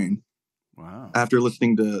my brain. Wow. after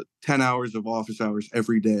listening to 10 hours of Office Hours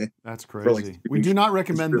every day. That's For, crazy. like, 3 We do weeks. not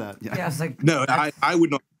recommend that. Yeah, it's like No, I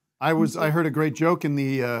would not. I heard a great joke in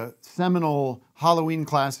the seminal Halloween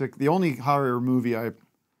classic, the only horror movie I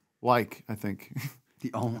like, I think.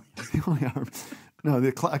 The only. The only horror. No,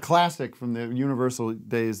 a classic from the Universal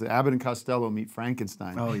days, the Abbott and Costello meet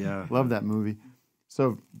Frankenstein. Oh, yeah. Love that movie.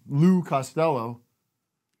 So Lou Costello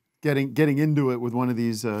getting into it with one of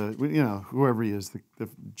these, whoever he is, the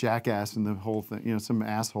jackass and the whole thing, some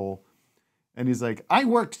asshole. And he's like, I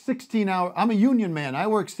work 16 hours. I'm a union man. I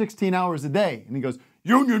work 16 hours a day. And he goes,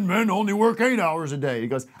 union men only work 8 hours a day. He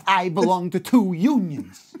goes, I belong to 2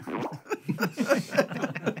 unions.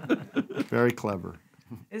 Very clever.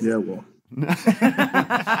 Yeah, well.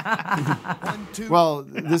 Well,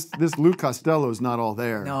 this Lou Costello is not all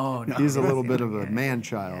there. No. He's a little bit of a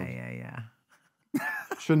man-child. Yeah.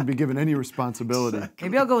 Shouldn't be given any responsibility.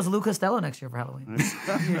 Maybe I'll go as Lou Costello next year for Halloween.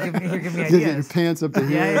 You're giving me You get your ideas. pants up to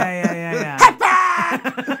here. Yeah.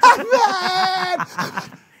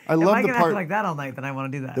 I If love I the can part. act like that all night, then I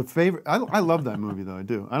want to do that. The favorite. I love that movie though. I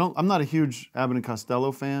do. I'm not a huge Abbott and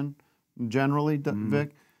Costello fan generally,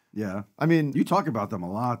 Vic. Yeah. I mean, You talk about them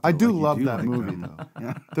a lot. I though, do like you love do that like movie them. though.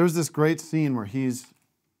 Yeah. There's this great scene where he's,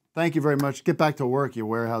 thank you very much. Get back to work, you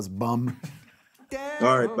warehouse bum.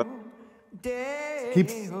 All right. But Keep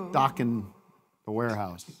stocking the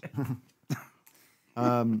warehouse.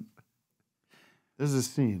 There's a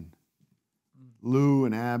scene. Lou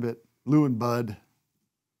and Bud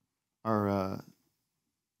are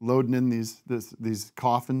loading in these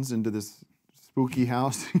coffins into this spooky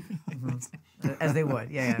house. As they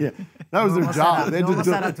would, yeah. Yeah, that was their Normal job. setup. They Normal just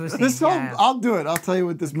do setup it. to a scene, This whole, yeah. I'll do it. I'll tell you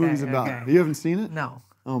what this movie's about. okay. You haven't seen it? No.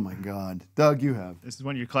 Oh my God, Doug, you have. This is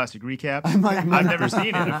one of your classic recaps. might- I've never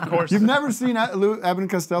seen it, of course. You've never seen Abbott and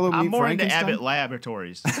Costello meet I'm more into Frankenstein? Abbott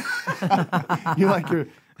Laboratories, You like your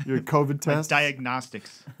COVID like test?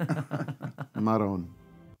 diagnostics. Maron.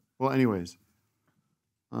 Well, anyways,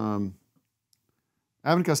 Abbott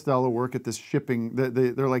and Costello work at this shipping.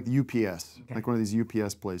 They're like UPS, like one of these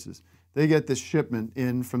UPS places. They get this shipment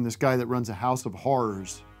in from this guy that runs a House of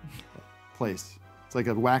Horrors place. It's like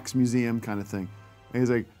a wax museum kind of thing. And he's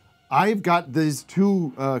like, I've got these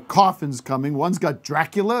 2 coffins coming. One's got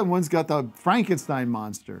Dracula and one's got the Frankenstein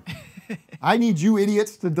monster. I need you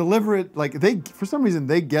idiots to deliver it. Like for some reason,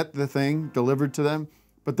 they get the thing delivered to them,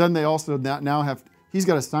 but then they also now have, he's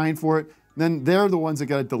got to sign for it. Then they're the ones that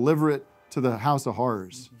got to deliver it to the House of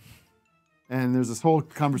Horrors. And there's this whole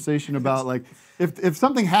conversation about like, if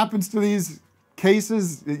something happens to these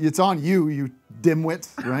cases, it's on you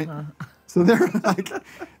dimwits, right? So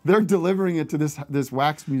they're delivering it to this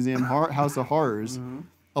wax museum House of Horrors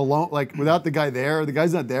alone, like without the guy there. The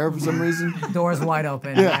guy's not there for some reason. Doors wide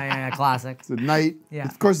open. Yeah. Yeah. Classic. It's at night. Yeah.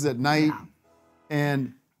 Of course, it's at night.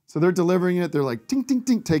 And so they're delivering it. They're like, tink, tink,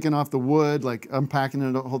 tink, taking off the wood, like unpacking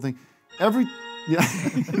it, the whole thing.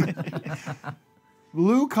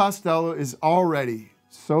 Lou Costello is already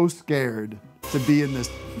so scared to be in this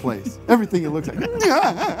place. Everything it looks like,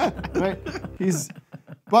 right?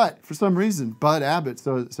 But for some reason, Bud Abbott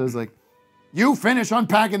says like, you finish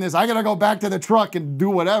unpacking this. I gotta go back to the truck and do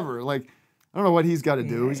whatever. Like, I don't know what he's got to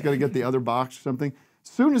do. He's got to get the other box or something. As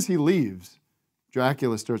soon as he leaves,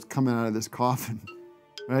 Dracula starts coming out of this coffin,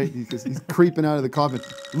 right? He's creeping out of the coffin.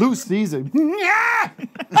 Lou sees him.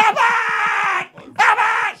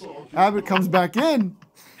 Abbott comes back in.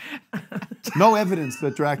 No evidence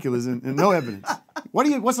that Dracula's in. No evidence.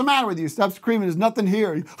 What's the matter with you? Stop screaming. There's nothing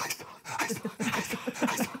here.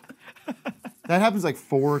 That happens like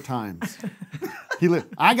 4 times.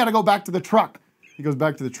 I got to go back to the truck. He goes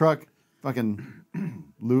back to the truck. Fucking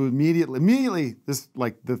Lou immediately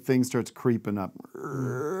the thing starts creeping up.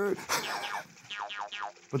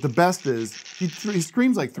 But the best is he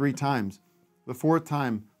screams like 3 times. The 4th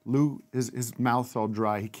time, Lou his mouth's all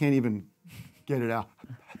dry. He can't even get it out.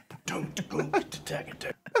 Don't go to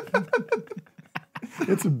Taggart.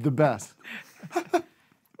 It's the best.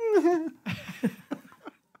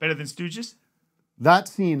 Better than Stooges? That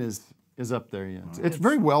scene is up there, yeah. It's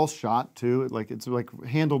very well shot too. It's like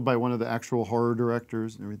handled by one of the actual horror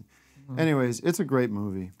directors and everything. Anyways, it's a great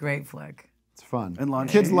movie. Great flick. It's fun. And Lon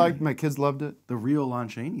my kids loved it. The real Lon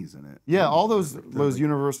Chaney's in it. Yeah, all those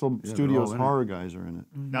Universal they're Studios all in horror guys are in it.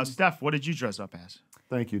 Now, Steph, what did you dress up as?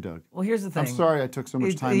 Thank you, Doug. Well, here's the thing. I'm sorry I took so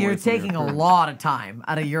much time. You're away from taking your a career. lot of time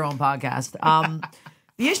out of your own podcast.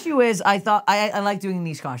 The issue is, I thought I like doing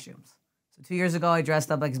these costumes. So 2 years ago, I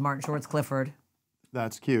dressed up like Martin Short's Clifford.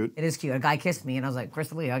 That's cute. It is cute. A guy kissed me, and I was like,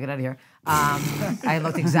 Crystal Lee, I'll get out of here. I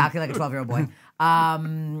looked exactly like a 12-year-old boy.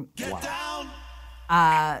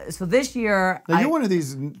 So this year, Now, you're one of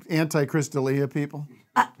these anti-Crystalia people.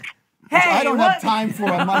 which I Hey, don't what? have time for.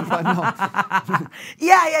 I'm not, no.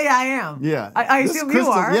 Yeah, I am. Yeah. I This assume you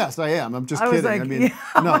Crystal- are. Yes, I am. I'm just I was kidding. like, I mean, yeah,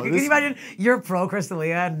 I'm no. like, can This, you imagine you're pro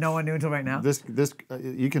Crystalia and no one knew until right now? this,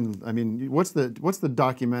 you can. I mean, what's the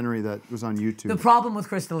documentary that was on YouTube? The problem with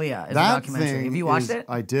Crystalia is a That documentary. thing Have you watched is- it?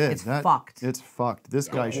 I did. It's fucked. It's fucked. This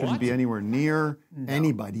guy shouldn't be anywhere near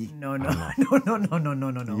anybody. No.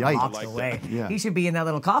 Yikes. Locked away. Yeah. He should be in that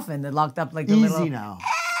little coffin that locked up like the Easy little now.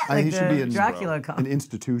 like he should be the in Dracula an coffin.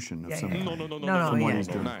 institution of some kind. No, From what yeah. he's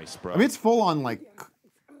doing. I mean, it's full on like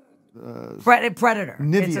Predator.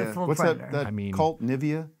 Nivea. It's a full What's predator. that cult?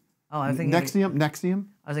 Nivea? Oh, I think Nexium?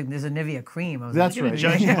 I was like, there's a Nivea cream. I was That's like, right. Gonna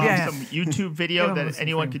judge Yeah, from yeah. some YouTube video Give him that some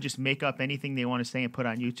anyone cream. could just make up anything they want to say and put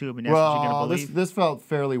on YouTube, and that's what you're Well, gonna this believe. felt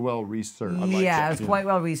fairly well researched. Yeah, it's quite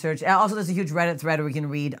well researched. Also, there's a huge Reddit thread where we can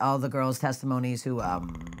read all the girls' testimonies who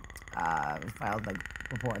filed like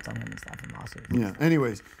reports on him and stuff and lawsuits. Yeah.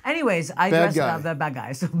 Anyways, Anyways, I Bad dressed guy. up the bad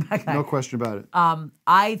guy. So bad guy. no question about it.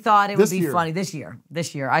 I thought it would This be year. funny this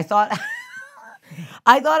year. I thought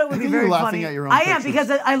I thought it would be think you're very laughing funny. at your own I am pictures. because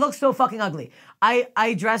I look so fucking ugly.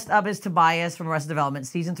 I dressed up as Tobias from Arrested Development,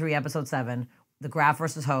 season 3, episode 7, the Graph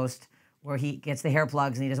versus Host, where he gets the hair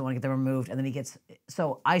plugs and he doesn't want to get them removed, and then he gets.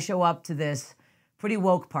 So I show up to this pretty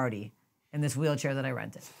woke party in this wheelchair that I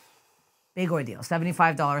rented. Big ordeal.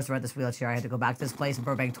 $75 to rent this wheelchair. I had to go back to this place in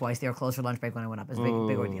Burbank twice. They were closed for lunch break when I went up. It was a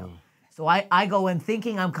big ordeal. So I go in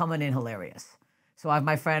thinking I'm coming in hilarious. So I have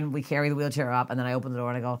my friend, we carry the wheelchair up, and then I open the door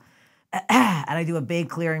and I go, and I do a big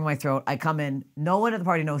clearing my throat. I come in. No one at the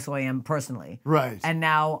party knows who I am personally. Right. And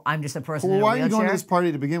now I'm just a person Well, in a why are wheelchair. you going to this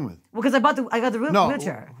party to begin with? Well, because I got the No.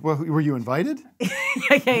 wheelchair. Well, were you invited?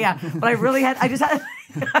 yeah. But I really had. I just had.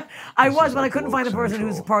 I was, but I couldn't find the person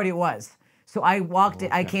whose party it was. So I walked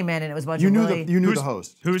in. I came in, and it was a bunch You of knew really. the the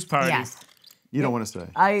host. Whose party? Yes. You don't want to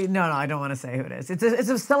say. No, I don't want to say who it is. It's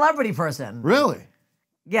a celebrity person. Really?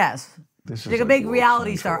 Yes. She's like a big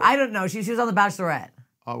reality star. I don't know. She was on The Bachelorette.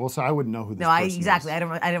 Well, so I wouldn't know who this No, person is. exactly. I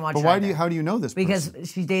didn't watch. But her why either. how do you know this Because person?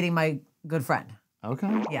 she's dating my good friend.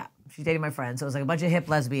 Okay. Yeah, she's dating my friend. So it was like a bunch of hip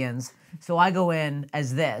lesbians. So I go in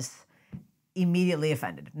as this, immediately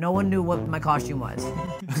offended. No one knew what my costume was.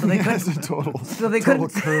 So they It's couldn't. a total, So they total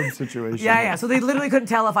couldn't. curb situation. Yeah. So they literally couldn't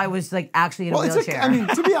tell if I was like actually in a Well, wheelchair. I mean,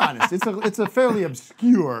 to be honest, it's a fairly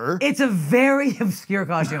obscure. It's a very obscure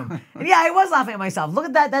costume. And yeah, I was laughing at myself. Look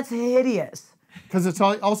at that. That's hideous. Because it's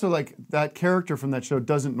also like that character from that show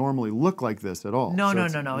doesn't normally look like this at all. No.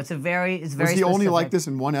 So It's very Was he only specific. like this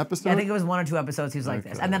in one episode? Yeah, I think it was 1 or 2 episodes he was like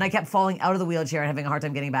this. And then I kept falling out of the wheelchair and having a hard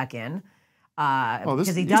time getting back in.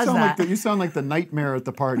 Because he does that. You sound like the nightmare at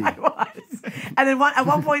the party. And then at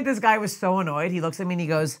one point, this guy was so annoyed. He looks at me and he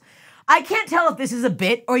goes, I can't tell if this is a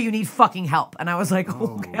bit or you need fucking help. And I was like,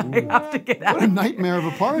 okay, I have to get out. What a nightmare of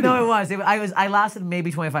a party. No, it was. I lasted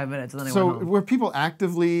maybe 25 minutes and then I So went home. were people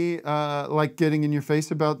actively like getting in your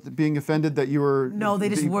face about being offended that you were No, they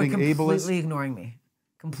just were being completely ableist? ignoring me.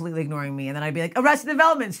 Completely ignoring me. And then I'd be like, Arrested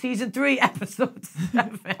Development, season 3, episode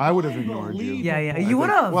 7. I would have ignored you. Yeah. You would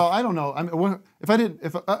have. Well, I don't know. I mean,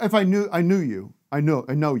 if I knew you, I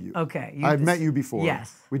know you. Okay. I've met you before.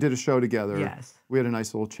 Yes. We did a show together. Yes. We had a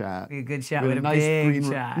nice little chat. We had a good chat. We We had had a a nice big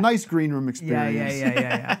green chat. nice green room experience.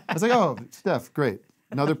 Yeah. I was like, oh, Steph, great.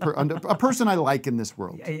 Another a person I like in this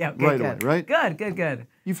world. Yeah, good, right good. away, right? Good.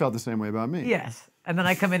 You felt the same way about me. Yes. And then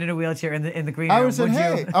I come in a wheelchair in the green I room. would have said,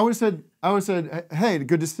 Would hey. you? I would have said, hey,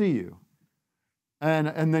 good to see you.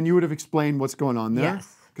 And then you would have explained what's going on there.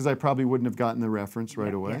 Yes. Because I probably wouldn't have gotten the reference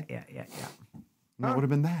right away. Yeah. And that would have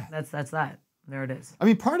been that. That's that. There it is. I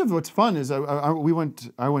mean, part of what's fun is Matt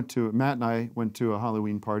and I went to a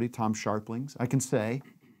Halloween party, Tom Sharpling's. I can say,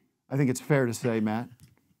 I think it's fair to say, Matt.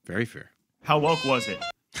 Very fair. How woke was it?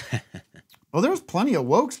 Well, there was plenty of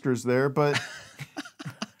wokesters there, but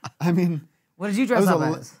I mean, What did you dress up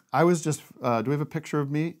as? I was just. Do we have a picture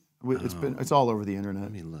of me? It's all over the internet.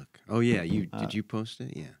 Let me look. Oh yeah, did you post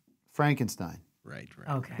it? Yeah. Frankenstein. Right.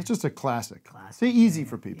 Okay. It's just a classic. It's easy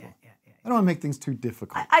for people. I don't want to make things too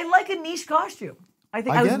difficult. I like a niche costume. I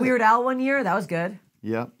think I I was get it. Weird Al one year. That was good.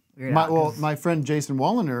 Yeah. Weird Al, 'cause- My friend Jason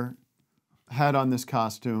Walliner had on this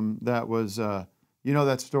costume that was, you know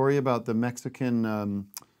that story about the Mexican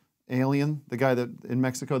alien? The guy that in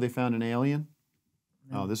Mexico they found an alien?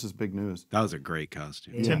 Oh, this is big news. That was a great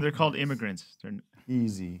costume. Tim, they're called immigrants. They're,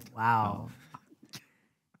 Easy. Wow.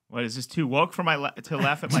 what is this too woke for to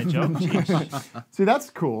laugh at my joke? Jeez. See, that's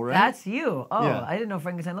cool, right? That's you. Oh, Yeah. I didn't know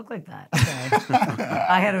Frankenstein looked like that. Okay.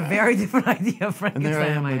 I had a very different idea of And there I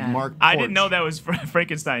Frankenstein in am my with head. Mark I didn't Porch. know that was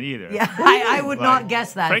Frankenstein either. Yeah, I would Like, not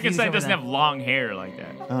guess that. if you Frankenstein showed me doesn't that. have long hair like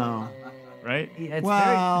that. Oh. right? Yeah, it's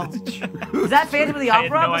Well, very, is that Phantom of the I had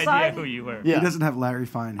Opera no on the idea side? who you were. Yeah. He doesn't have Larry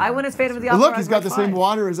Fine. I went as Phantom of the Well, Opera. look, he's on got the grade same 5.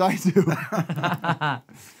 water as I do.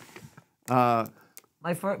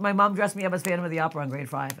 My mom dressed me up as Phantom of the Opera on grade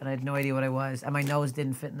 5, and I had no idea what I was. And my nose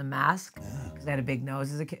didn't fit in the mask because I had a big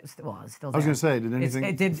nose as a kid. Well, it's still I was there. going to say, did anything?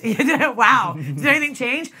 It did. Wow. Did anything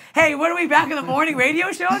change? Hey, what are we back in the morning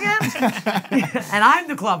radio show again? And I'm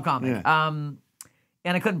the club comic. Yeah.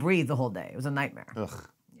 And I couldn't breathe the whole day. It was a nightmare. Ugh.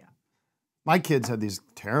 Yeah. My kids had these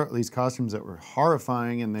costumes that were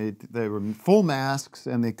horrifying, and they were full masks,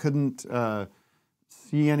 and they couldn't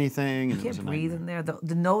see anything. You And it was can't a breathe nightmare. in there.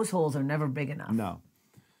 The nose holes are never big enough. No.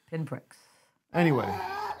 Pinpricks. Anyway,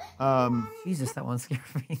 Jesus, that one scared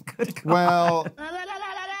me. Good God. well,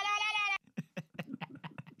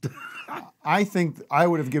 I think I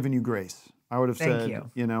would have given you grace. I would have Thank said,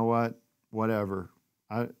 you. know what, whatever.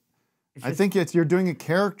 I just- think you're doing a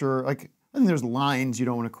character. Like, I think there's lines you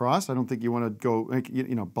don't want to cross. I don't think you want to go. Like,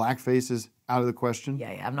 blackface is out of the question. Yeah,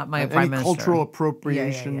 I'm not my Any prime minister. cultural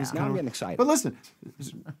appropriation Yeah. is Now kind I'm of. getting excited. But listen,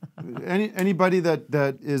 anybody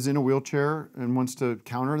that is in a wheelchair and wants to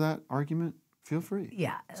counter that argument, feel free.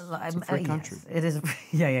 Yeah, It's a free country. Yes, it is.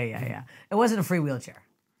 Yeah. It wasn't a free wheelchair.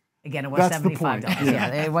 Again, it was That's the point. $75. Yeah,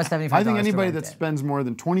 it was $75. I think to anybody rent that it. spends more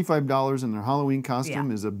than $25 in their Halloween costume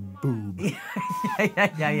Yeah. is a boob.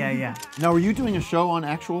 Yeah. Now, are you doing a show on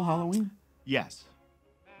actual Halloween? Yes.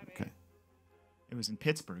 Okay. It was in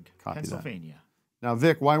Pittsburgh, Copy that. Pennsylvania. Now,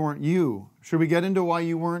 Vic, why weren't you? Should we get into why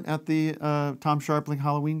you weren't at the Tom Sharpling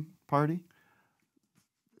Halloween party?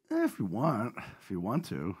 If you want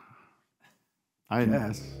to. I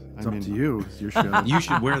Yes. It's up to you. It's your show. You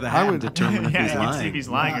should wear the hat and determine if Yeah, he's see lying. if he's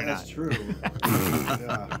lying or That's not. true.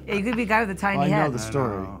 Yeah. Yeah, you could be a guy with a tiny I know head. the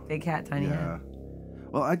story. Big hat, tiny Yeah. head.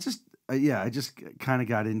 Well, I just kind of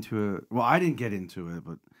got into it. Well, I didn't get into it,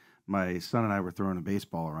 but my son and I were throwing a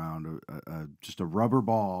baseball around, just a rubber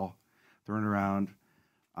ball thrown around.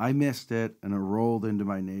 I missed it, and it rolled into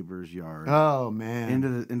my neighbor's yard, Oh, man.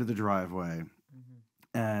 into the driveway,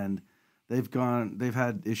 and they've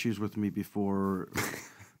had issues with me before.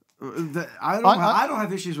 I don't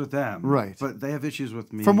have issues with them, Right. But they have issues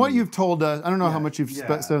with me. From what you've told us, I don't know how Yeah, much you've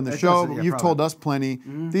yeah. said on the It show, does, but yeah, you've told probably. us plenty.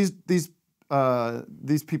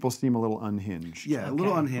 These people seem a little unhinged. Yeah, a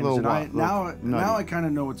little unhinged. Little And wild, now nutty. I kind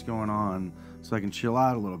of know what's going on, so I can chill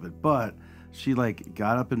out a little bit. But she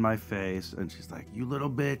got up in my face and she's like, "You little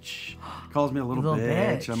bitch," calls me a little, little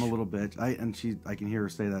bitch. bitch. I'm a little bitch. I can hear her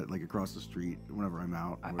say that across the street whenever I'm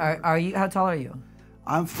out. or Are, whatever. are you? How tall are you?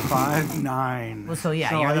 I'm 5'9". Well, so yeah,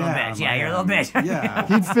 So you're a I little am, bitch. Yeah, I you're a little am. bitch. Yeah.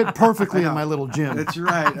 He'd fit perfectly in my little gym. That's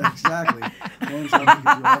right, exactly. Hands up, you can do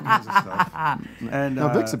all kinds of stuff. And No,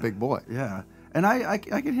 Vic's a big boy. Yeah, and I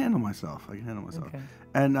can handle myself. Okay.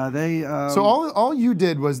 And they So all you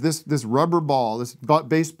did was this rubber ball, this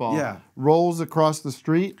baseball, Yeah. rolls across the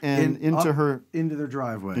street and into their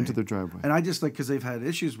driveway. into their driveway. And I just because they've had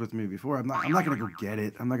issues with me before. I'm not gonna go get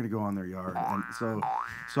it. I'm not gonna go on their yard. And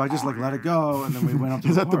so I just let it go. And then we went up to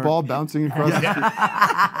Is the that the park. ball bouncing across the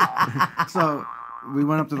street? So we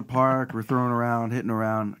went up to the park. We're throwing around, hitting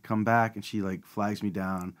around. Come back, and she flags me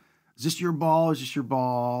down. Is this your ball? Is this your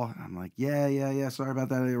ball? And I'm like, yeah. Sorry about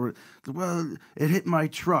that. Well, it hit my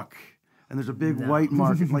truck, and there's a big white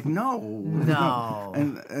mark. I'm like, no.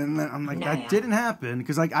 And then I'm like, that didn't happen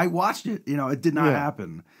because I watched it. It did not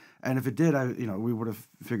happen. And if it did, we would have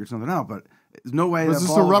figured something out. But there's no way. It was that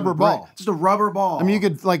just a ball rubber would break. ball. Just a rubber ball. I mean, you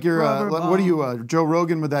could Rubber what are you, ball. Joe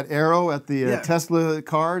Rogan with that arrow at the Yeah. Tesla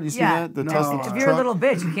car? Do you see Yeah. that? The No. Tesla If If you're a truck? little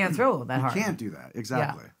bitch, you can't throw that hard. Can't do that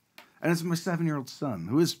exactly. And it's my 7-year-old son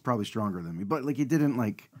who is probably stronger than me, but he didn't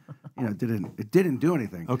it didn't do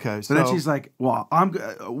anything. Okay, so then so- she's like, "Well,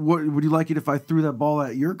 what would you like it if I threw that ball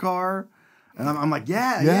at your car?" And I'm like,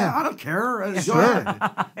 "Yeah, I don't care. Go ahead.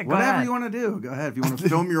 Whatever ahead. you want to do, go ahead. If you want to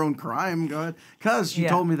film your own crime, go ahead." Because she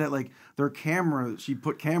told me that she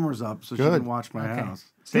put cameras up so she Good. can watch my house.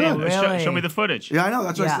 Say, Really? show me the footage. Yeah, I know.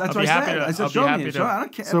 That's Yeah. what I'll I be happy said. to- I said, I'll be "Show happy me. to- I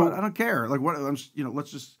don't care. So- I don't care.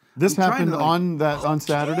 Let's just." This I'm trying happened to, on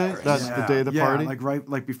Saturday. That's the day of the party.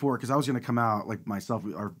 right before, because I was gonna come out myself.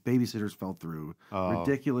 Our babysitters fell through.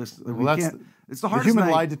 Ridiculous. We Well, can't. It's the the hardest human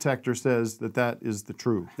night. lie detector says that is the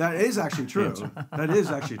truth. That is actually true. That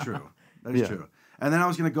is actually true. That is Yeah. true. And then I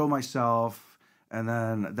was gonna go myself, and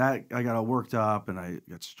then I got all worked up and I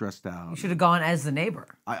got stressed out. You should have gone as the neighbor.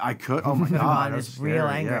 I could. Oh my Come god, on, that was it's real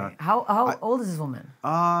scary, angry. yeah. How old is this woman?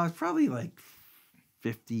 It's probably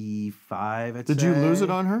 55. I'd Did you say. lose it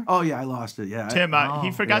on her? Oh yeah, I lost it. Yeah. Tim, he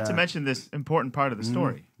forgot to yeah. mention this important part of the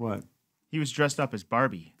story. What? He was dressed up as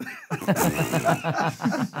Barbie.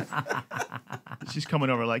 She's coming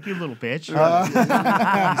over like, you little bitch. He's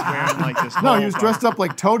wearing like this. No, he whole was dressed up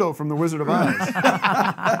like Toto from The Wizard of Oz.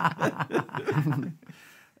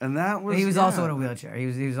 And that was. He was also in a wheelchair. He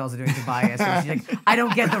was also doing Tobias. So she's like, I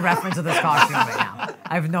don't get the reference of this costume right now.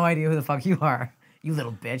 I have no idea who the fuck you are. You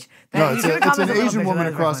little bitch. No, You it's, could have it's come an as a little Asian bitch, woman that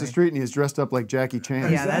is across the funny. street, and he's dressed up like Jackie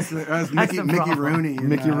Chan. Yeah, that's Mickey, the Mickey problem. Rooney. in,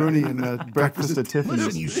 Mickey Rooney in Breakfast at Listen,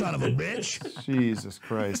 Tiffany's. you son of a bitch. Jesus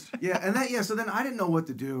Christ. Yeah, and so then I didn't know what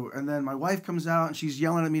to do, and then my wife comes out and she's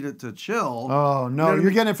yelling at me to chill. Oh, no, You know what I you're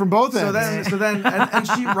mean? getting it from both ends. So then, and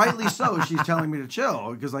she rightly so. She's telling me to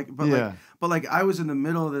chill because Yeah. but I was in the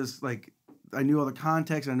middle of this. Like, I knew all the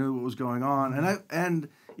context. I knew what was going on, and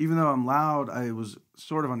even though I'm loud, I was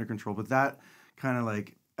sort of under control. But that kind of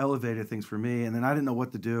like elevated things for me, and then I didn't know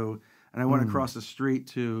what to do, and I went across the street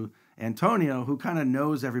to Antonio, who kind of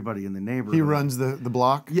knows everybody in the neighborhood. He runs the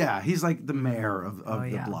block? Yeah, he's like the mayor of Oh, the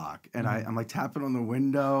yeah. block, and I'm like tapping on the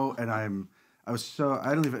window, and I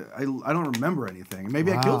don't remember anything.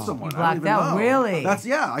 Maybe I Wow. killed someone. You I don't blacked even out, know. really? That's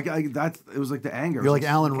it was like the anger. You're like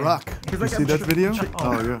Alan Ruck. You see that video?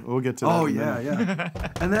 Oh, yeah, we'll get to that. Oh in a yeah, minute.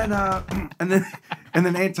 yeah. and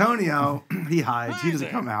then Antonio, he hides. He doesn't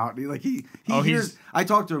come out. He hears. I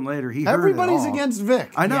talked to him later. He heard Everybody's it all. against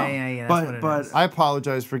Vic. I know. Yeah, that's what it but is. I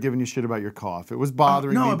apologize for giving you shit about your cough. It was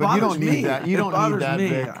bothering no, me, it but you bothers don't me. need that. You It don't need bothers that, me.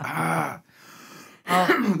 Vic.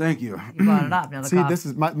 Thank you. You brought it up. Now the See, cough. this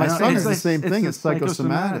is my I know, son is the it's same thing. a It's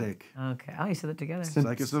psychosomatic. Okay. Oh, you said it together.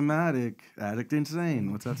 Psychosomatic, addict,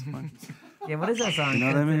 insane. What's that song? Yeah, what is that song? You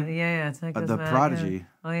know what I mean? Yeah, it's like The Prodigy. Yeah.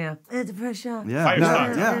 Oh yeah. Depression. Yeah,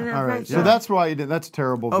 Firestarter. yeah. All right, so Yeah. that's why you did. That's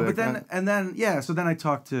terrible, Oh, Vic. but then I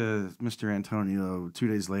talked to Mr. Antonio 2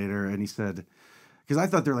 days later, and he said, because I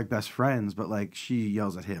thought they're like best friends, but like she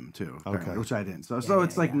yells at him too, apparently, Okay. which I didn't. So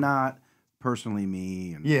it's like not personally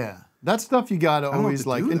me. And Yeah, that stuff you gotta don't know what always to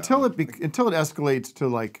like do, until though. until it escalates to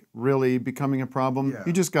like really becoming a problem. Yeah.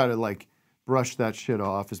 You just gotta like brush that shit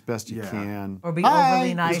off as best you Yeah. can. Or be Hi.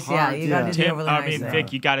 overly nice. Yeah, hard, you gotta yeah. be Tim, overly nice. I mean, there.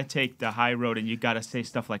 Vic, you got to take the high road and you got to say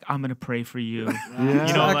stuff like, I'm going to pray for you. Yeah. You know,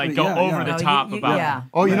 Exactly, like go yeah, over yeah. the No, top about yeah.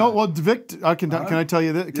 Oh, you Yeah. know what? Well, Vic, can I tell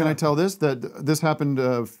you this? Can I Yeah. tell this? That this happened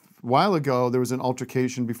a while ago. There was an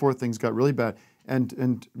altercation before things got really bad.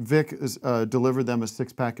 And Vic delivered them a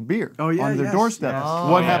 6-pack of beer Oh, yeah, on their yes, doorstep. yes.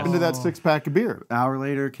 What Oh. happened to that 6-pack of beer? hour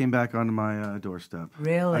later, came back onto my doorstep.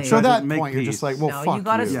 Really? So tried to that make point, you're just peace. like, well, no, fuck you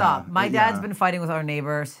gotta you. stop. Yeah, My dad's yeah. been fighting with our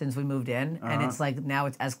neighbor since we moved in, and it's like now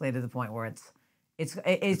it's escalated to the point where it's gonna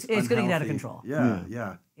get out of Unhealthy. control.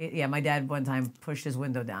 Yeah. Yeah, my dad one time pushed his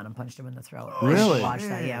window down and punched him in the throat. Really? Watch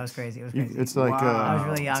that. Yeah, it was crazy. It was crazy. It's like Wow. I was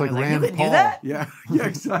really young. it's like I was like, Rand you can Paul, do that? Yeah,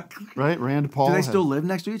 exactly. right? Rand Paul. Do they had- still live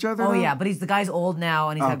next to each other? Oh though? yeah, but the guy's old now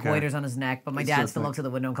and he's got Okay. goiters on his neck. But my It's dad just still like- looks at the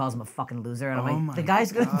window and calls him a fucking loser. And Oh I'm my like, the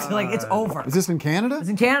guy's gonna like it's over. Is this in Canada? It's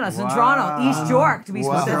in Canada. It's in Wow. Toronto, East York to be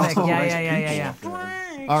Wow. specific. Oh, Yeah, nice yeah.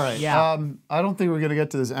 All right. Yeah. I don't think we're going to get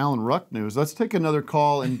to this Alan Ruck news. Let's take another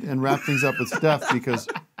call and wrap things up with Steph because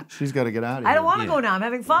she's got to get out of here. I don't want to Yeah. go now. I'm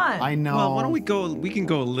having fun. I know. Well, why don't we go? We can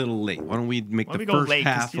go a little late. Why don't we make Why don't the we go first late,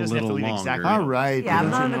 'cause half he a doesn't have to little leave longer? exactly. All right. yeah, I'm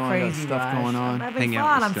Don't not you in the know I got crazy stuff rush. going on. I'm having Hang out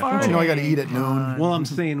fun. with I'm Steph. farting. You know I got to eat at noon. Well, I'm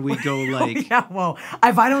saying we go like Yeah, well,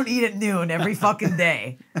 if I don't eat at noon every fucking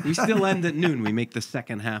day, we still end at noon. We make the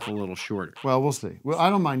second half a little shorter. Well, we'll see. Well, I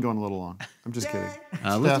don't mind going a little long. I'm just kidding.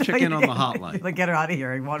 Let's check in on the hotline. like get her out of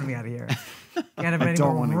here. He wanted me out of here. Can't have any don't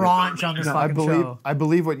more wanna get- raunch on this No, fucking show. I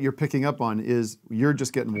believe what you're picking up on is you're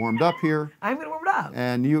just getting warmed up here, I'm gonna warm it up.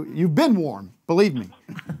 and you've been warm, believe me.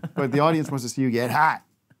 But the audience wants to see you get hot.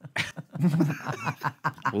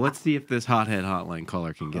 Well, let's see if this hothead hotline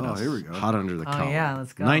caller can get Oh, us here we go. hot under the Oh, collar. yeah,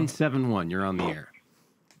 let's go. 971, you're on the air.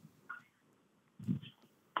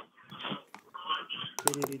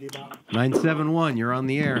 "971, you're on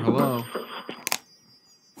the air. Hello.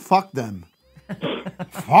 Fuck them.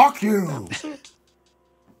 Fuck you.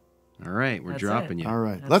 All right, we're That's dropping it. you. All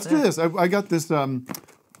right, That's let's do it. this. I got this.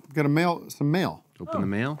 Got some mail. Open the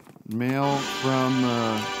mail. Mail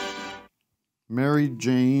from Mary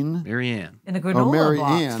Jane. Mary Ann In a granola Oh, Mary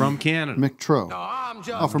box. Ann from Canada. McTro.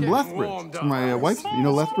 Oh, from Lethbridge. From my wife. You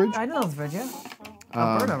know Lethbridge? I know Lethbridge, yeah.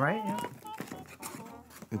 Alberta, right? Yeah.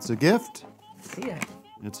 It's a gift. See it.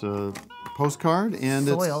 It's a postcard, and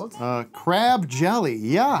Soiled. it's crab jelly.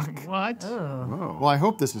 Yuck. What? Oh. Well, I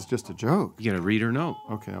hope this is just a joke. You got to read her note.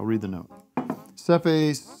 Okay, I'll read the note.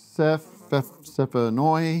 Cephanoy.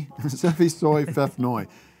 Cephi soy fefnoy.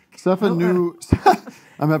 Cephanu.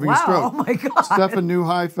 I'm having a Wow, stroke. oh my God. Cephanu,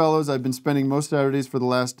 hi, fellows. I've been spending most Saturdays for the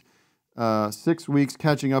last 6 weeks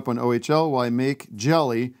catching up on OHL while I make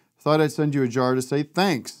jelly. Thought I'd send you a jar to say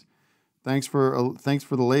thanks. Thanks for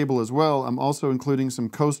the label as well. I'm also including some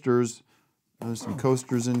coasters There's some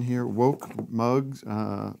coasters in here. Woke mugs.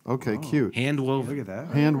 Okay, cute. Hand woven. Look at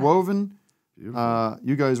that. Hand woven.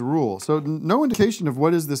 You guys rule. So no indication of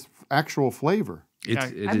what is this actual flavor. I'm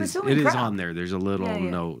It assuming is crab. on there. There's a little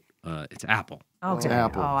note. It's apple. Okay. It's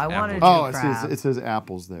apple. Oh, I wanted Apple. to Oh, crab. it says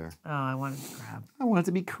apples there. Oh, I wanted crab. I want it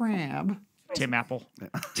to be crab. Tim Apple.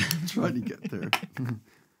 Trying to get there.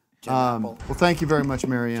 Well, thank you very much,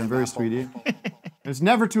 Marianne. Very sweet of you. It's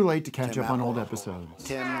never too late to catch up on old episodes.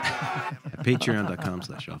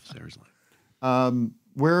 Patreon.com/officehours live.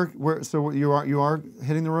 Where? So you are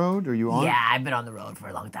hitting the road? Are you on? Yeah, I've been on the road for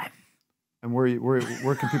a long time. And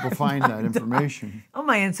where can people find that information? On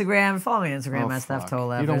my Instagram, follow me on Instagram Oh, at Steph fuck.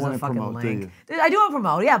 Tolev. You don't There's wanna a fucking promote, do link. I do want to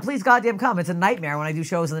promote. Yeah, please goddamn come. It's a nightmare when I do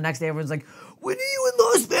shows and the next day everyone's like, "When are you in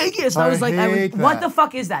Las Vegas?" And I was like, hate "What that. the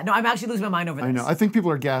fuck is that?" No, I'm actually losing my mind over this. I know. I think people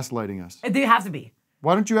are gaslighting us. They have to be.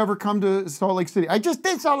 Why don't you ever come to Salt Lake City? I just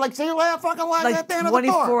did Salt Lake City last at the Like end of the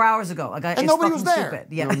 24 door. hours ago. Like, it's nobody was fucking there. Stupid.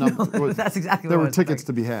 Yeah, No, no, that's exactly There what were it was tickets like.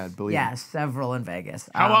 to be had, believe Yeah, me. several in Vegas.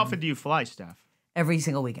 How often do you fly, Steph? Every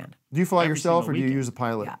single weekend. Do you fly Every yourself or single do you weekend? use a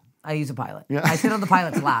pilot? Yeah, I use a pilot. Yeah. I sit on the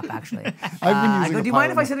pilot's lap, actually. I've been I using go, a do you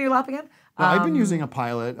mind if I pilot. sit on your lap again? No, I've been using a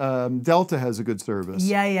pilot. Delta has a good service.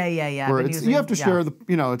 Yeah. I've Where been it's, using- you have to yeah. share the,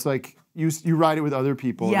 it's like you ride it with other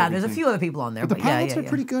people. and Yeah, there's a everything. few other people on there, But the but yeah, pilots yeah, are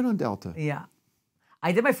pretty good on Delta. Yeah.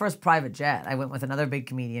 I did my first private jet. I went with another big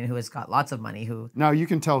comedian who has got lots of money. Now you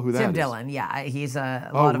can tell who that is. Tim Dillon. Yeah, he's a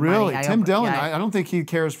Oh, lot of really? money. Tim Dillon? Yeah, I don't think he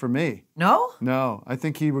cares for me. no? No, I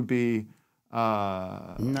think he would be.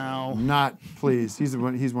 No. Not please. He's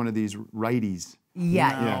one of these righties.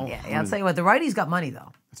 Yeah. I'll tell you what. The righties got money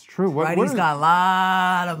though. It's true. What Righties got a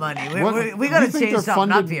lot of money. We got to change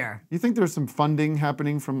something up here. You think there's some funding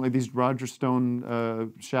happening from like these Roger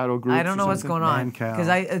Stone shadow groups? I don't know what's going on because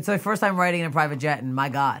it's my first time riding in a private jet, and my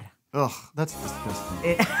God. Ugh, that's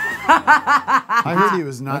disgusting. I heard he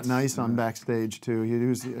was not nice on backstage too. He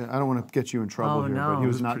was. I don't want to get you in trouble here, but he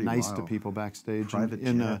was not pretty nice to wild. people backstage Private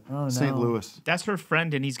in jet. St. Louis. That's her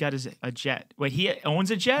friend, and he's got a jet. Wait, he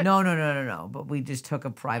owns a jet? No. But we just took a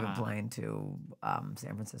private plane to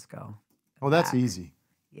San Francisco. Oh, that's easy.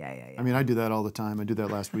 Yeah. I mean, I do that all the time. I did that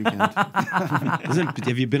last weekend.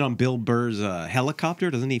 Have you been on Bill Burr's helicopter?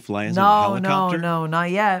 Doesn't he fly as a No, helicopter? not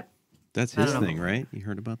yet. That's his thing, right? You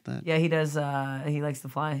heard about that? Yeah, he does. He likes to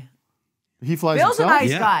fly. He flies Bill's himself. a nice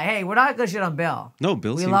Yeah. guy. Hey, we're not gonna shit on Bill. No,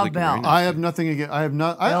 Bill We seems love like Bill. a very nice I have nothing against. I have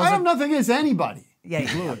nothing against anybody. Yeah,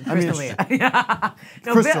 I mean, Crystal Lee. Yeah.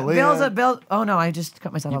 No, Crystal Lee, Bill's yeah. Bill. Oh no, I just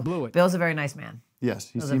cut myself off. blew it. Bill's a very nice man. Yes,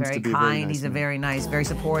 he Bill's seems a very to be kind. a very nice He's a man. very nice, very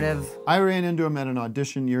supportive. I ran into him at an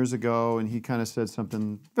audition years ago, and he kind of said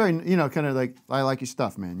something very, kind of like, "I like your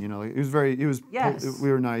stuff, man." Like, Yes. We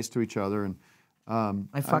were nice to each other, and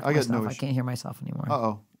I fucked I got myself. no I issue. can't hear myself anymore.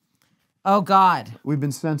 Uh-oh, Oh God. we've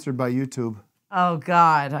been censored by YouTube. Oh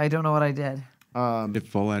God. I don't know what I did. Did it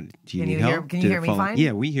fall out? Do you Can need you hear? help? Can you Did hear it me fall- fine?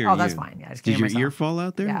 Yeah, we hear you. Oh, that's fine. Yeah, I just Did can't your hear ear myself. fall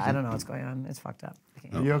out there? Yeah, I don't know what's going on. It's fucked up. I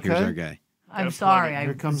can't hear. You Here's okay? our guy. I'm plug sorry. it. I'm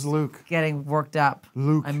Here comes Luke. getting worked up.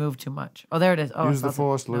 Luke. I moved too much. Oh, there it is. Oh, Use it's the not-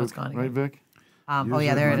 force, no, Luke. it's gone Right, again. Vic? Oh Use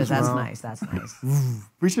yeah, it, there it might is. as That's well. nice. That's nice.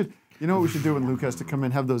 We should. You know what we should do when Luke has to come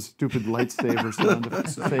in? Have those stupid lightsaber sound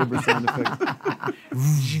effects.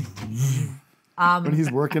 When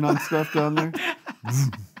he's working on stuff down there.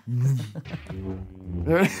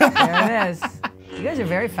 There- There it is. You guys are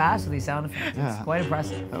very fast with these sound effects. Yeah. It's quite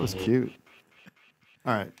impressive. That was cute.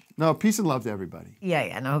 All right. No, peace and love to everybody.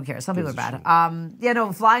 Yeah. No, who cares? Some people are Gives a bad. Yeah,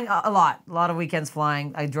 no, flying a lot. A lot of weekends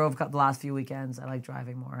flying. I drove the last few weekends. I like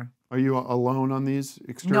driving more. Are you alone on these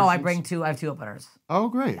excursions? No, I have two openers. Oh,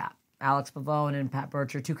 great. Yeah. Alex Pavone and Pat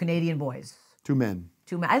Bircher, two Canadian boys. 2 men.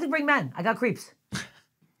 Two men. I have to bring men. I got creeps.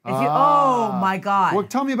 Oh my God. Well,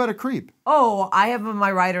 tell me about a creep. Oh, I have on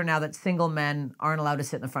my rider now that single men aren't allowed to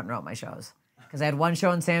sit in the front row at my shows. Because I had one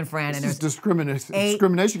show in San Fran and This is there's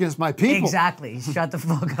discrimination against my people. Exactly. Shut the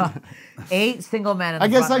fuck up. 8 single men in the I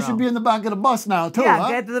guess front I should row. be in the back of the bus now, too, Yeah, huh?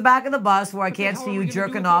 get to the back of the bus where I can't see you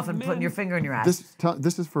jerking off and putting your finger in your ass.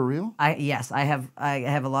 This is for real? Yes, I have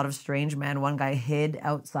a lot of strange men. One guy hid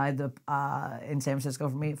outside the in San Francisco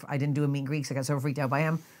for me. I didn't do a meet and greet 'cause I got so freaked out by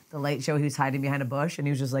him. The Late Show, he was hiding behind a bush and he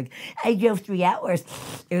was just like, I drove 3 hours.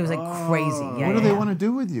 It was like crazy. Yeah, What do they want to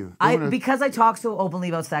do with you? They wanna- Because I talk so openly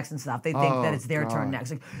about sex and stuff, they think that it's their turn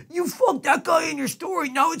next. Like, you fucked that guy in your story,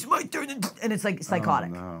 now it's my turn. And it's like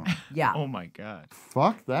psychotic. No. Yeah. Oh my God.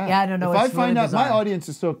 Fuck that. Yeah, no, If I it's find really out my bizarre. audience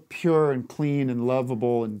is so pure and clean and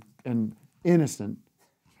lovable and innocent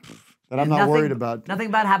that I'm not worried about.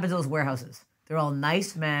 Nothing bad happens in those warehouses. They're all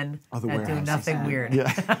nice men the that do warehouses. nothing weird.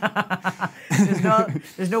 Yeah.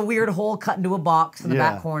 There's no weird hole cut into a box in the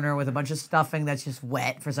Yeah. back corner with a bunch of stuffing that's just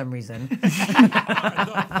wet for some reason.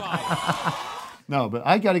 No, but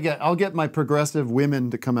I'll get my progressive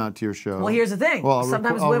women to come out to your show. Well, here's the thing. Well,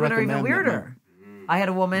 Sometimes I'll women are even recommend weirder. I had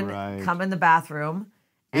a woman Right. come in the bathroom,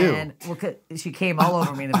 and she came all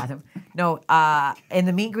over me in the bathroom. No, in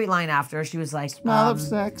the meet and greet line after, she was like, Smell of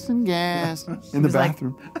sex and gas in the was like,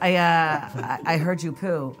 bathroom. I heard you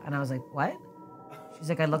poo, and I was like, what? She's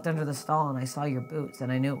like, I looked under the stall and I saw your boots,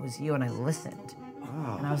 and I knew it was you, and I listened.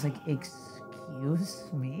 And I was like, excuse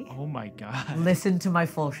me? Oh my God. Listen to my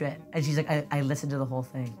full shit. And she's like, I listened to the whole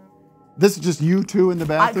thing. This is just you two in the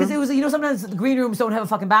bathroom? Because it was, sometimes the green rooms don't have a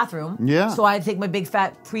fucking bathroom. Yeah. So I take my big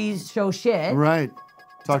fat pre-show shit. Right.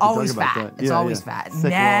 Talk to Always Doug about fat. that. It's Yeah, always yeah. fat. Thick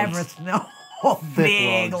Never, logs. no, Thick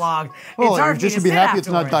big logs. log. Well, It's hard you for me just to should be sit happy it's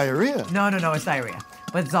not afterwards. diarrhea. No, it's diarrhea.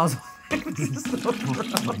 But it's also.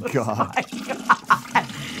 Oh my God.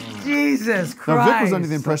 Jesus Christ. Now, Vic was under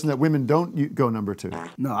the impression that women don't go number 2.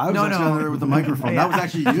 No, I was actually under there with the microphone. That was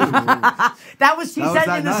actually you. That was, she That was sent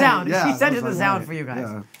that in the night. sound. Yeah, She that sent was in the that sound night. for you guys.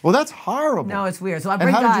 Yeah. Well, that's horrible. No, it's weird. So I And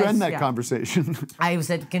bring how guys. did you end that yeah. conversation? I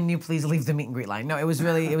said, can you please leave the meet and greet line? No, I was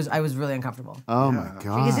really uncomfortable. Oh my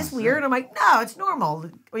God. Is this weird? I'm like, no, it's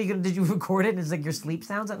normal. Did you record it? And it's like your sleep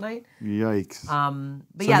sounds at night. Yikes.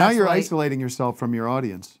 But So yeah, now that's you're why- isolating yourself from your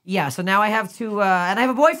audience. Yeah, so now I have to, and I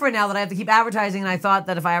have a boyfriend now that I have to keep advertising. And I thought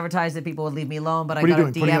that if I advertised it, people would leave me alone. But I What are got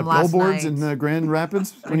you doing? a Putting DM up last billboards night. in Grand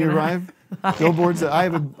Rapids when you arrive? Billboards that I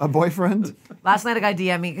have a boyfriend? Last night a guy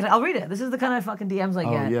DM me. I'll read it. This is the kind of fucking DMs I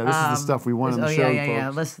Oh, get. yeah, this is the stuff we want on the oh, show,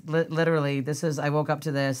 yeah. folks. Literally, this is, I woke up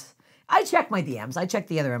to this. I check my DMs. I check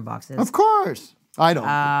the other inboxes. Of course. I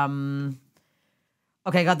don't.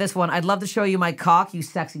 Okay, got this one. I'd love to show you my cock, you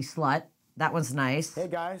sexy slut. That one's nice. Hey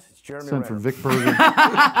guys, it's Jeremy. Sent from Renner. Vic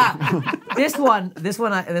Berger.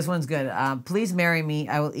 This one's good. Please marry me.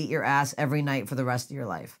 I will eat your ass every night for the rest of your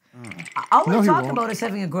life. All No, we're he talking won't. about is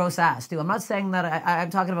having a gross ass, too. I'm not saying that I'm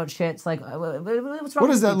talking about shit. It's like, what's wrong What does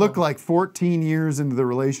with that people? look like 14 years into the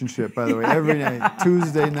relationship, by the way? Every night,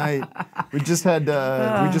 Tuesday night. We just had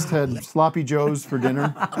sloppy joes for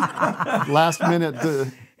dinner. Last minute.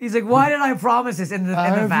 He's like, why did I promise this in the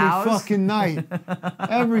vows? Every fucking night.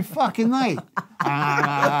 Every fucking night. All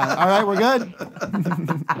right, we're good?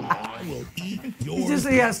 He's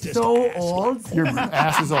just so old. Your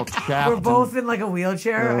ass is all chapped. We're both in like a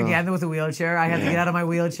wheelchair. Again, with a wheelchair. I had to get out of my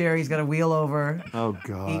wheelchair. He's got to wheel over. Oh,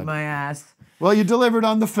 God. Eat my ass. Well, you delivered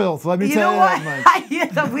on the filth. Let me You tell know you what? that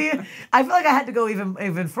much. I feel like I had to go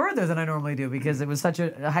even further than I normally do because it was such a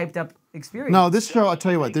hyped up experience. No, this show, I'll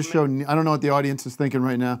tell you what, this show, I don't know what the audience is thinking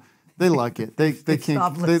right now. They like it. They Stop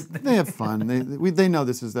can't, listening. they have fun. They know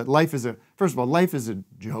this is that life is first of all, life is a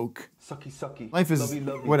joke. Sucky, sucky. Life is Lovey,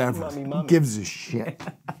 lovey. whatever. Mommy, Who mommy. gives a shit?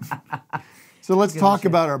 So let's talk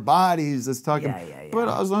about our bodies. Let's talk. Yeah. But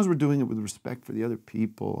as long as we're doing it with respect for the other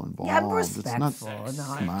people involved, Yeah, I'm it's not. respectful.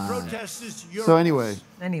 No, Come on. Protest is your So anyway,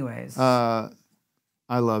 anyways. I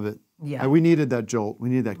love it. Yeah. We needed that jolt. We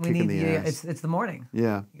needed that we kick in need the ass. it's the morning.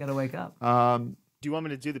 Yeah. You got to wake up. Do you want me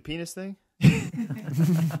to do the penis thing?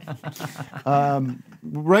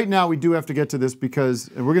 Right now, we do have to get to this because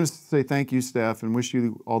we're going to say thank you, Steph, and wish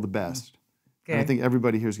you all the best. Okay. And I think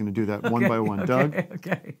everybody here is going to do that one by one. Doug?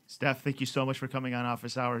 Okay. Steph, thank you so much for coming on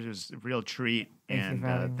Office Hours. It was a real treat. Thank you for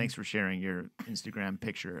having me. Thanks for sharing your Instagram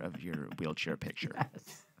picture of your wheelchair picture.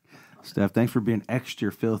 Steph, thanks for being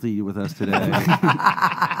extra filthy with us today.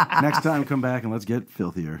 Next time, come back and let's get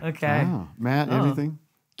filthier. Okay. Oh, Matt, anything?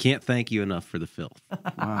 Can't thank you enough for the filth.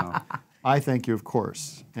 Wow. I thank you, of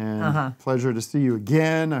course. And pleasure to see you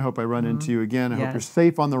again. I hope I run into you again. I hope Yes. you're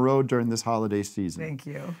safe on the road during this holiday season. Thank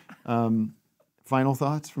you. Final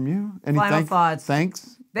thoughts from you? Any Final thoughts.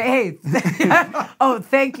 Thanks? Hey,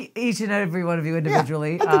 thank each and every one of you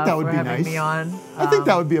individually I think that would for be having nice. me on. I think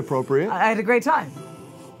that would be appropriate. I had a great time.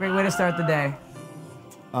 Great way to start the day.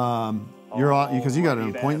 You're on because you got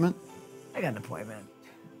an appointment. I got an appointment.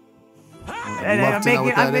 I'd love to know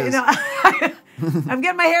what that is. I'm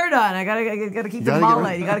getting my hair done. I gotta keep the gotta get mullet.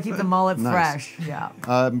 ready. You gotta keep the mullet Nice. fresh. Yeah.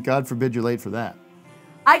 God forbid you're late for that.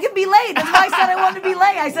 I can be late. That's why I said I wanted to be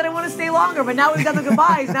late. I said I want to stay longer, but now we've got the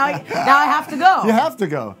goodbyes. Now I have to go. You have to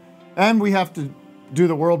go. And we have to do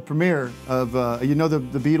the world premiere of, the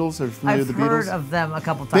Beatles? Are you familiar I've with the Beatles? heard of them a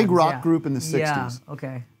couple times. Big rock yeah. group in the 60s. Yeah,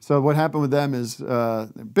 okay. So what happened with them is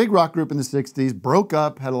big rock group in the 60s, broke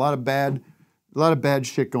up, had a lot of bad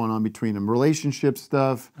shit going on between them. Relationship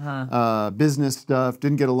stuff, business stuff,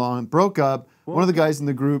 didn't get along, broke up. One of the guys in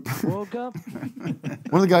the group woke up. one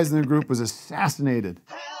of the guys in the group was assassinated.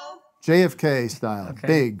 JFK style. Okay.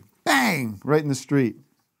 Big bang right in the street.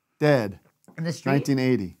 Dead. In the street?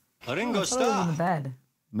 1980. Ringo I thought it was in the bed.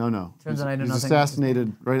 No. Turns He out I know was nothing.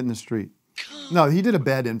 assassinated right in the street. No, he did a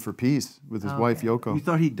bed in for peace with his wife Yoko. You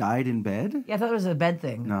thought he died in bed? Yeah, I thought it was a bed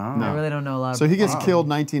thing. No. I really don't know a lot. So he gets killed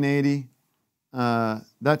 1980.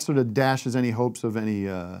 That sort of dashes any hopes of any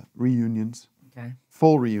reunions. Okay.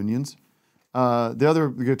 Full reunions.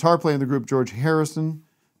 The guitar player in the group, George Harrison,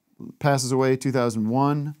 passes away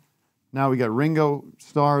 2001. Now we got Ringo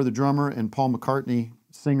Starr, the drummer, and Paul McCartney,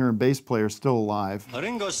 singer and bass player, still alive.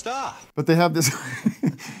 Ringo Starr. But they have this,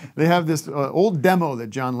 old demo that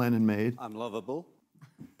John Lennon made. I'm lovable.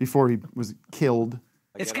 Before he was killed.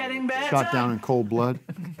 It's getting better. Shot down in cold blood.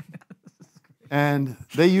 And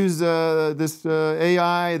they use this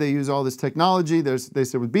AI. They use all this technology. They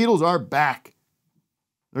said, well, Beatles are back.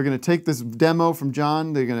 They're going to take this demo from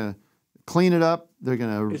John. They're going to clean it up. They're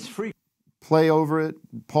going to play over it.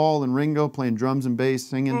 Paul and Ringo playing drums and bass,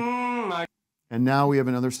 singing. And now we have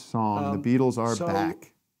another song. The Beatles are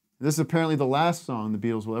back. This is apparently the last song the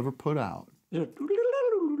Beatles will ever put out.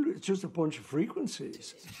 It's just a bunch of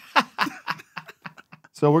frequencies.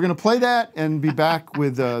 So we're going to play that and be back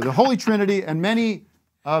with the Holy Trinity and many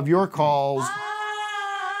of your calls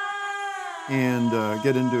and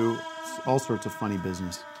get into all sorts of funny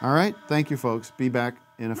business. All right? Thank you, folks. Be back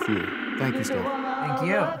in a few. Thank you, Steph. Thank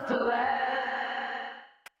you.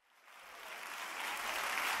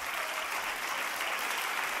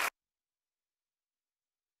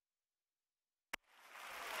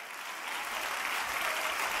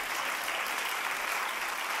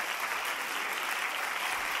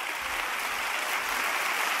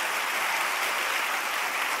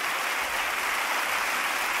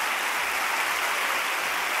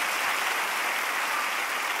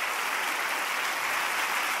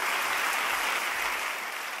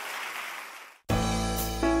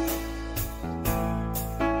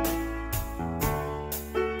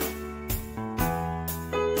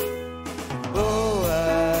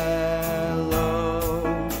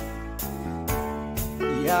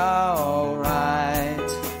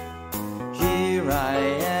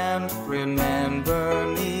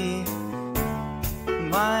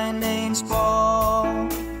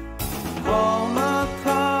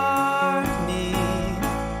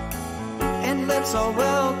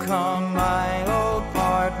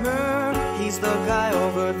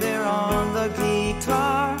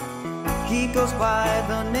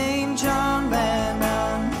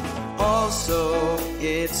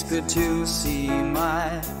 To see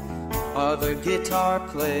my other guitar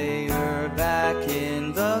player back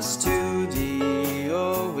in the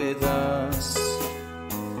studio with us.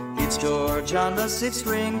 It's George on the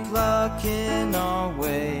 6-string plucking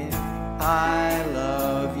away. I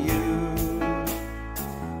love you,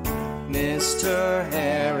 Mr.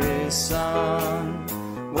 Harrison.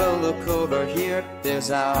 Well, look over here,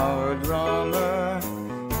 there's our drummer,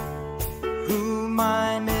 whom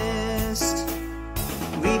I missed.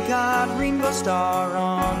 We got Ringo Starr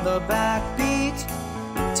on the backbeat.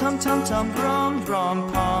 Tum tum tum drum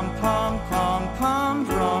drum pom pom pom pom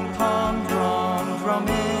drum pom drum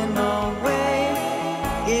drumming away.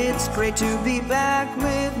 It's great to be back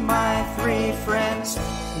with my 3 friends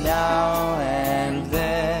now and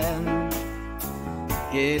then.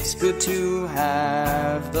 It's good to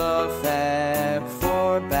have the Fab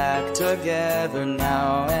Four back together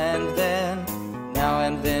now and then. Now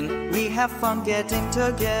and then we have fun getting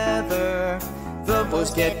together. The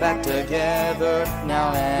boys get back together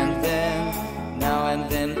now and then. Now and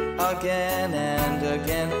then, again and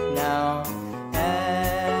again. Now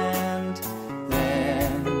and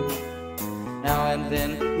then. Now and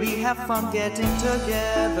then we have fun getting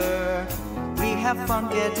together. We have fun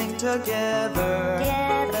getting together.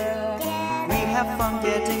 We have fun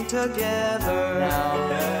getting together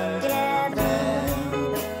now and then.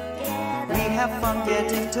 We have fun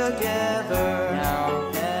getting together now.